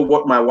also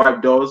what my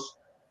wife does.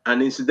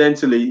 And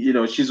incidentally, you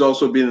know, she's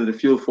also been in the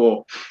field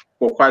for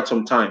quite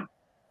some time.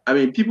 I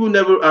mean, people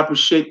never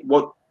appreciate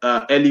what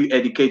early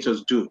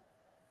educators do,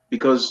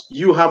 because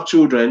you have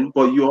children,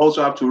 but you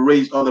also have to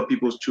raise other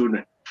people's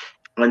children.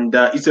 And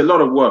it's a lot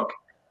of work.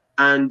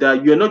 And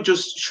you're not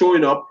just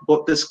showing up,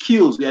 but the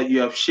skills that you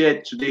have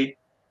shared today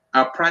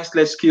are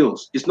priceless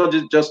skills. It's not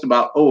just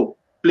about,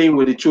 playing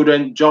with the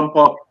children, jump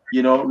up,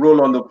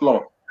 roll on the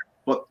floor.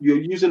 But you're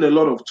using a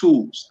lot of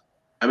tools.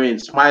 I mean,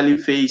 smiley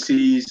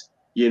faces,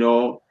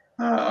 your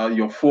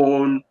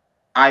phone,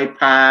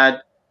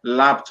 iPad,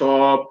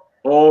 laptop,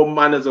 all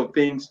manners of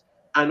things.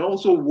 And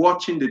also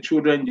watching the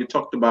children you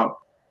talked about,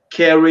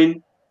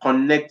 caring,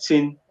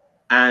 connecting,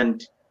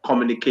 and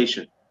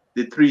communication,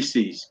 the 3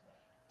 C's.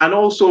 And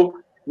also,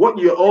 what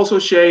you're also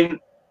sharing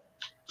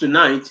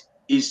tonight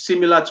is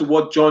similar to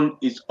what John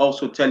is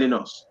also telling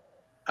us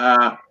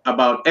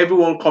about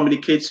everyone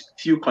communicates,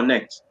 few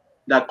connect.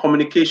 That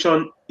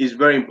communication is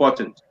very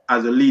important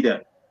as a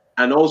leader,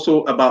 and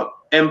also about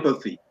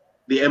empathy,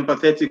 the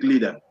empathetic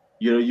leader.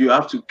 You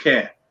have to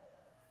care.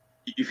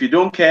 If you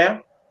don't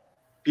care,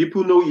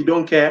 people know you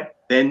don't care,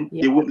 then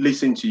they won't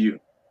listen to you.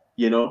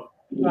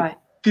 Right.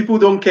 People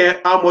don't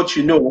care how much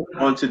you know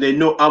until they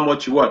know how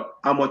much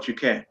you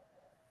care.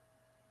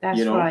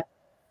 That's right.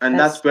 And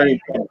that's very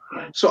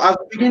important. So as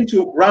we begin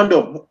to round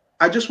up,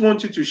 I just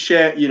want you to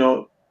share,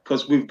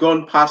 because we've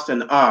gone past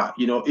an hour,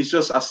 it's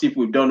just as if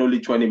we've done only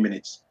 20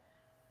 minutes.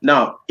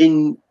 Now,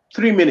 in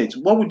 3 minutes,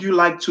 what would you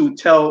like to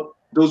tell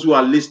those who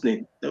are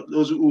listening,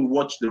 those who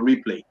watch the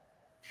replay,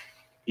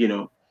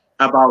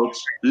 about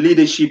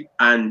leadership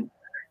and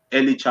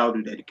early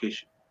childhood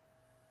education?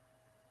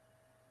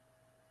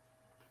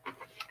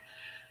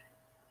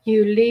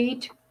 You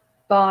lead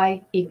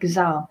by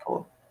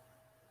example.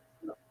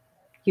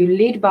 You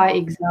lead by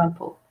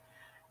example.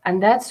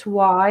 And that's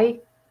why,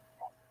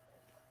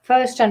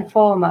 first and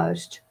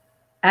foremost,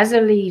 as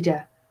a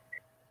leader,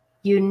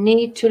 you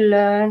need to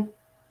learn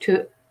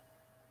to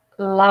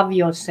love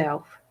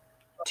yourself,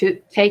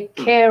 to take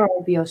care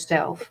of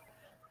yourself,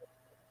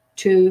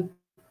 to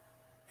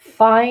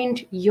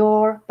find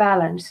your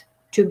balance,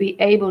 to be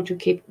able to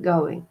keep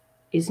going.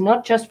 It's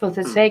not just for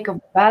the sake of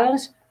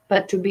balance,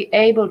 but to be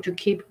able to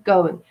keep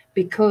going,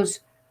 because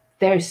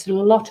there's a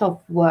lot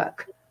of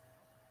work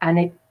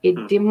and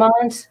it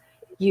demands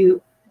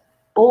you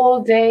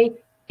all day,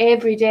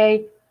 every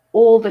day,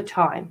 all the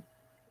time.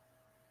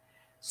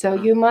 So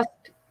you must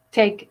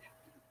take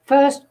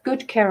first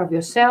good care of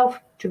yourself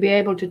to be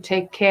able to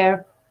take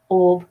care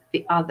of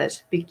the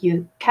others.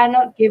 You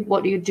cannot give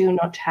what you do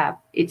not have.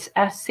 It's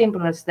as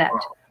simple as that.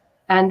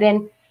 And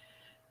then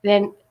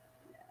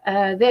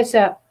there's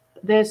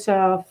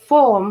a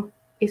form.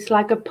 It's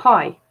like a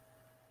pie.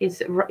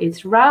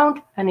 It's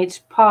round and it's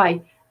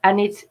pie, and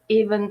it's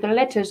even the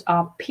letters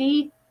are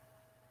P.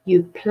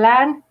 You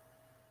plan.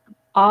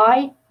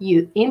 I,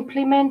 you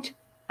implement,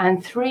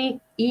 and 3,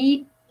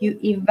 E, you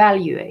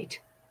evaluate.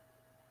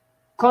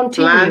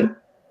 Continue.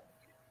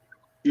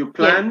 You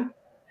plan.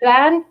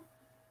 Yeah. Plan,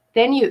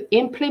 then you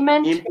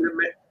implement.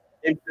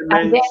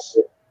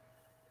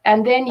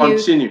 And then you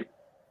continue.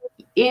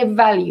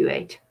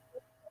 Evaluate.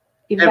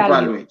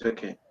 Evaluate.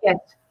 Okay. Yes.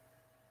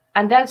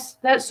 And that's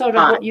sort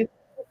of what you.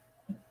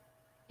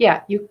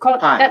 Yeah,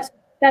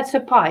 that's a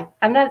pie,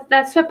 and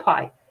that's a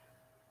pie.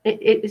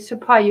 It's a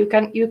pie. You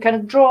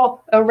can draw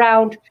a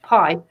round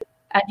pie,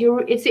 and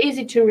it's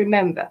easy to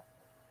remember.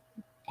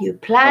 You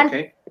plan.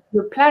 Okay.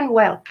 You plan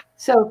well.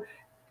 So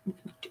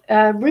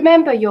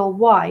remember your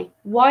why.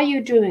 Why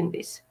you doing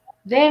this?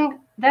 Then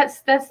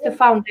that's the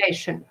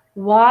foundation.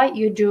 Why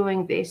you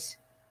doing this?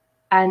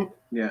 And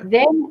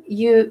then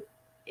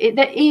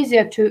it's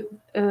easier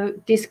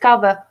to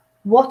discover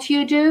what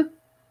you do,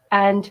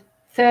 and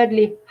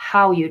thirdly,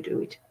 how you do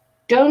it.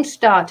 Don't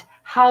start,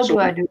 how do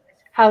I do this?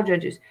 How do I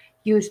do this?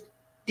 You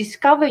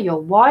discover your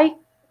why,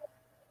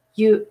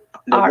 you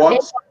are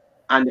what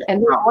and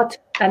how. what,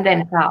 and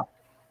then how.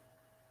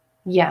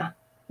 Yeah.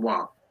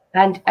 Wow.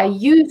 And I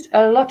use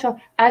a lot of,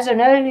 as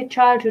an early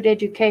childhood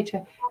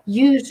educator,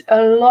 use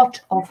a lot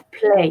of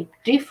play,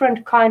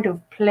 different kind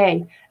of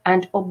play,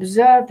 and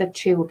observe the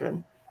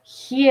children,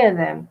 hear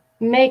them,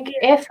 make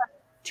effort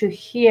to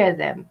hear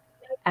them,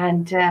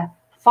 and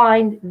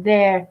find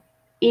their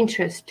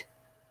interest,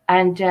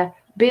 and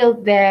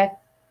build their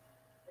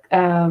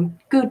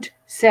good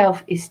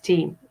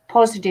self-esteem,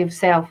 positive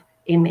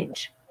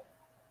self-image.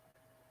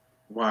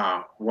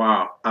 Wow.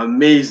 Wow.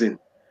 Amazing.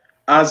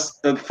 As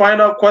a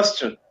final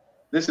question,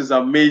 this is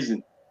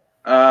amazing.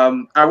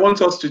 I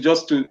want us to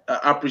just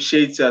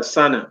appreciate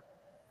Sana.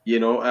 You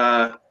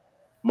know,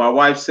 my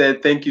wife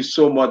said, "Thank you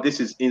so much. This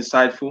is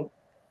insightful."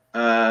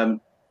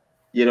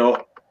 You know,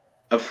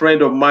 a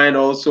friend of mine,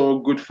 also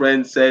a good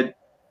friend, said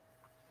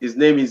his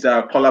name is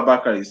Kola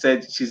Bakar. He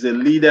said she's a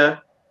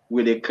leader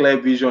with a clear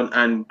vision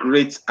and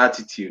great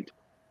attitude.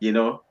 You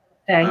know,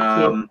 Thank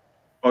you.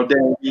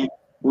 Odeni,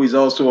 who is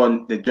also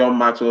on the John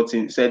Maxwell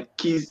team, said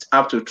kids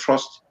have to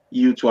trust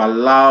you to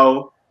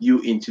allow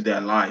you into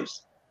their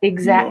lives.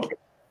 Exactly.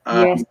 You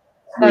know?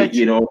 Yes.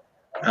 You know,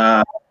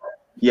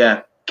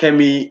 yeah.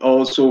 Kemi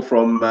also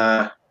from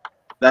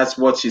that's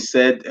what she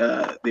said.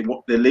 The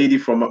lady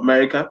from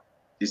America,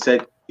 she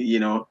said, you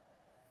know,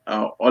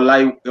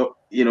 Olai,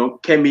 you know,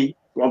 Kemi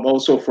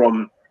also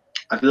from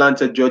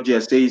Atlanta,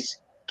 Georgia, says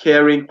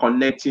caring,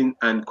 connecting,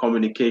 and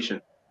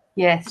communication.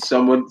 Yes.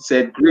 Someone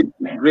said,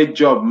 great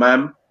job,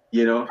 ma'am.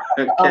 You know,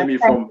 Kemi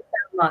from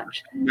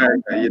much.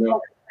 America, you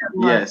know.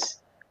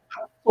 Yes.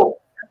 So,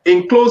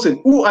 in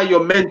closing, who are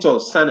your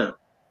mentors, Sana?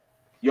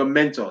 Your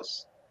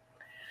mentors?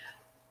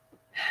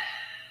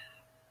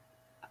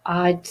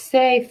 I'd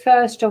say,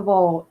 first of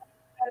all,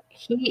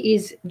 he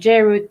is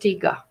Jeru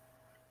Tiga.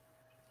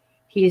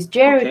 He is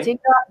Jeru Tiga.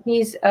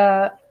 He's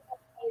a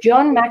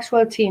John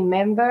Maxwell team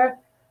member,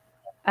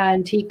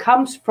 and he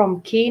comes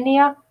from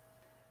Kenya,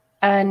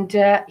 and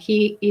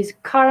he is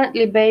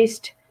currently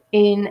based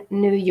in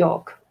New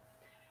York.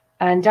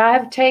 And I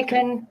have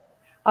taken,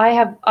 I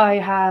have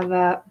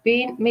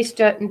been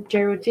Mr.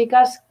 Jeru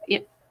Tiga's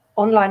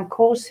online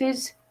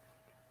courses,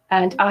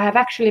 and I have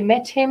actually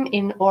met him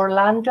in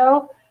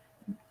Orlando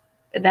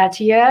that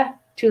year,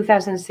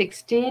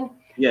 2016.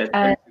 Yeah,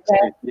 and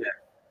yeah.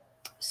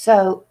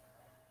 So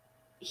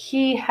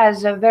he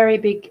has a very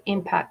big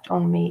impact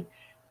on me,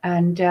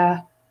 and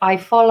I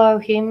follow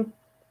him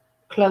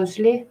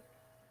closely,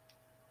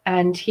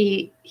 and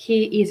he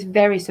is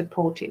very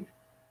supportive.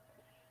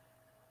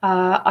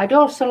 I'd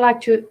also like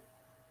to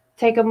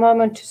take a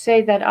moment to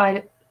say that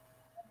I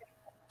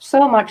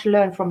so much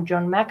learned from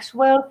John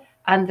Maxwell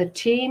and the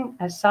team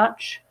as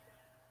such.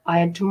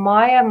 I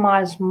admire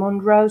Miles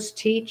Monroe's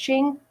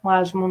teaching.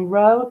 Miles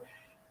Monroe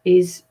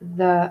is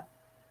the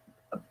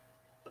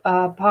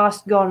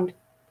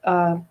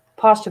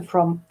pastor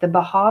from the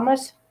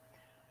Bahamas.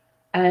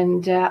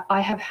 And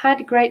I have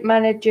had great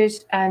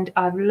managers, and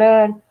I've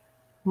learned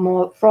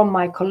more from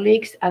my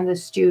colleagues and the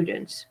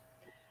students.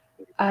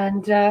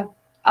 And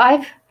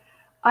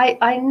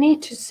I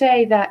need to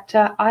say that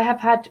I have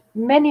had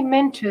many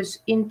mentors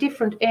in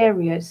different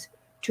areas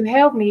to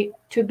help me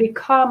to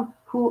become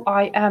who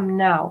I am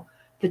now.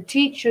 The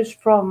teachers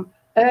from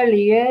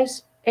early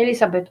years,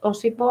 Elisabeth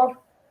Osipov,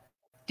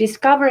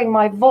 discovering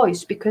my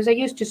voice, because I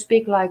used to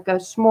speak like a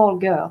small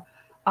girl.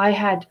 I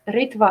had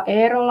Ritva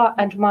Eerola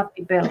and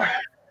Matti Bella.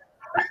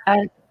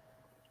 And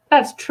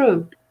that's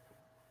true.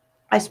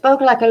 I spoke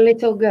like a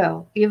little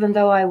girl, even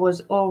though I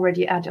was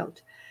already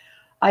adult.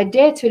 I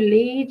Dare to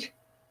Lead.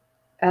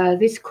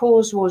 This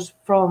course was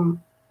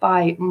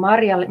by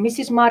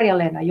Mrs.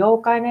 Marja-Leena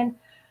Joukainen.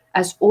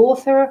 As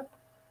author,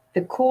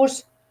 the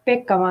course,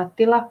 Pekka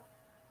Mattila.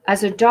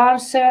 As a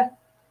dancer,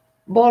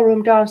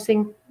 ballroom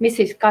dancing,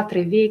 Mrs.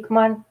 Katri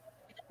Wiikman.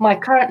 My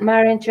current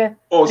manager.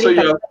 Oh, so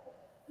you're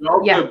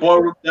a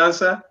ballroom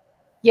dancer?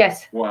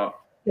 Yes. Wow.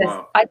 Yes.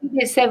 Wow. I did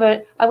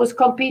it I was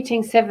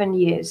competing 7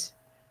 years,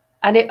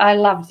 and I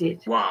loved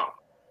it. Wow.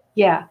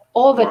 Yeah,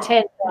 all the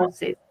 10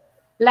 dances,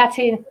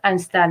 Latin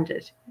and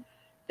standard.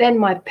 Then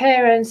my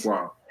parents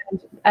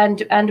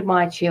and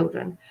my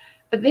children.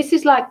 But this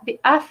is like the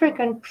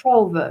African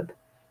proverb.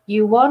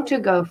 You want to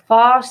go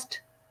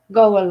fast,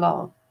 go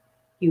alone.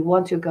 You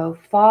want to go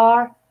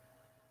far,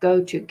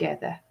 go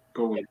together.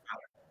 Go with that.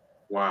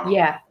 Wow.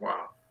 Yeah.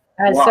 Wow.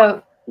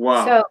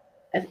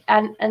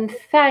 And and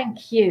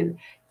thank you.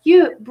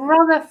 You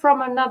brother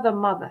from another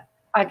mother,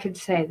 I could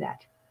say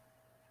that.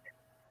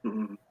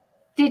 Mm-hmm.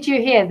 Did you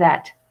hear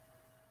that?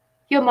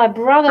 You're my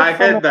brother. I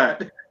heard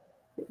that.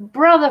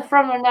 Brother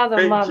from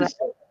another mother.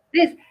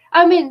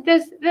 I mean,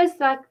 there's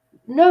like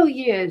no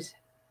years,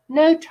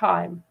 no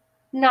time,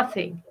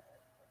 nothing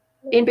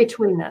in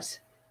between us.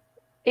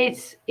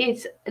 This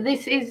is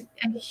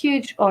a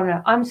huge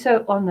honor. I'm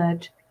so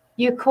honored.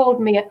 You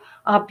called me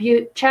up.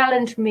 You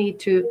challenged me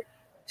to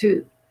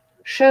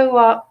show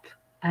up,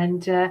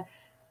 and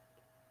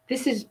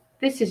this is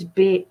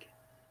big.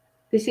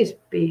 This is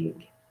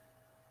big.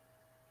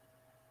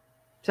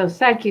 So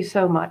thank you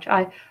so much.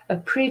 I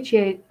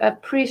appreciate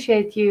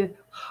you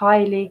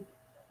highly.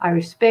 I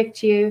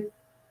respect you.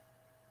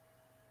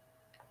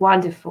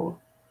 Wonderful.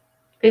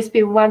 It's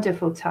been a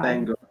wonderful time.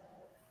 Thank God.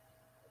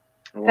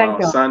 Wow,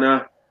 Thank God.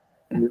 Sana,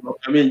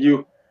 I mean,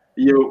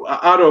 you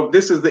out of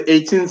this is the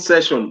 18th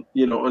session,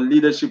 on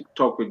Leadership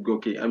Talk with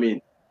Goke. I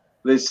mean,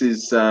 this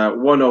is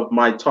one of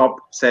my top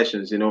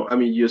sessions. I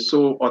mean, you're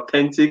so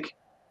authentic,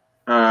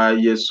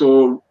 you're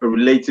so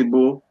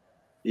relatable,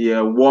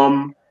 you're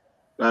warm.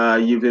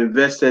 You've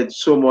invested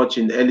so much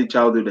in early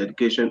childhood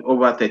education,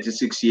 over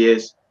 36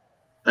 years,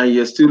 and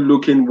you're still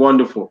looking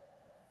wonderful.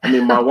 I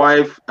mean, my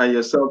wife and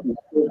yourself, you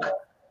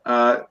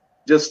spoke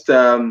just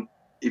a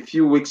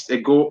few weeks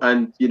ago,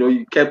 and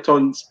you kept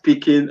on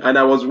speaking, and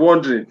I was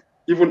wondering,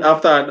 even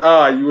after an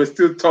hour, you were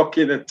still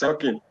talking and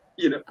talking.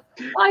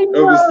 I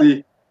know.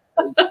 Obviously,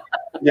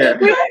 yeah.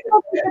 We had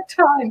such a good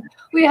time.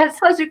 We had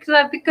such a good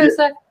time because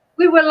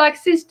we were like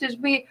sisters.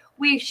 We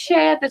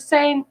share the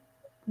same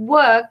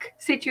work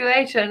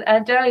situation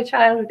and early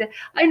childhood.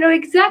 I know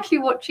exactly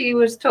what she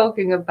was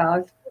talking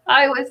about.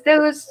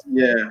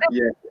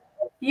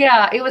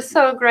 Yeah, it was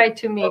so great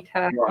to meet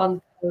her on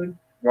the phone.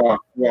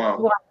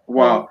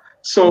 Wow.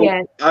 So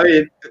yes. I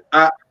mean,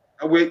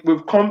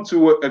 we've come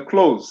to a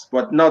close,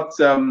 but not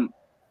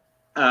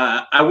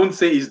I wouldn't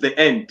say it's the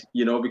end,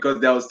 because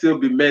there will still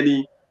be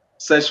many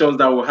sessions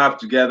that we'll have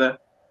together.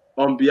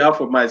 On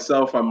behalf of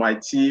myself and my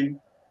team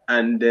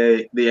and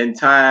the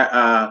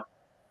entire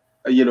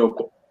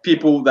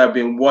people that have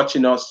been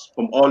watching us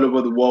from all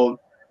over the world,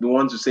 we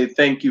want to say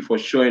thank you for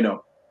showing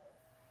up.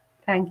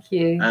 Thank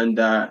you. And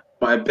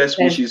my best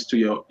wishes to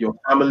your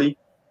family,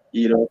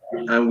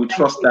 and we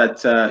trust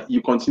that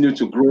you continue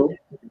to grow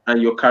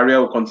and your career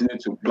will continue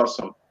to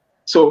blossom.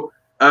 So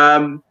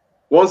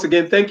once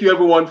again, thank you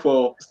everyone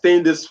for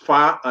staying this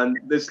far and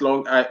this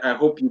long. I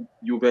hope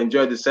you've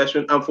enjoyed the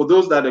session. And for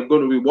those that are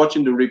going to be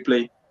watching the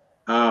replay,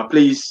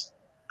 please,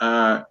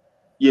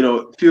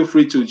 feel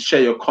free to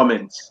share your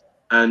comments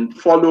and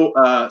follow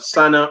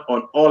Sana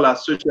on all our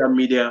social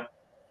media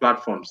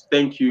platforms.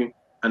 Thank you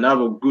and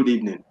have a good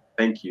evening.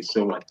 Thank you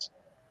so much.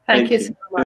 Thank you so much.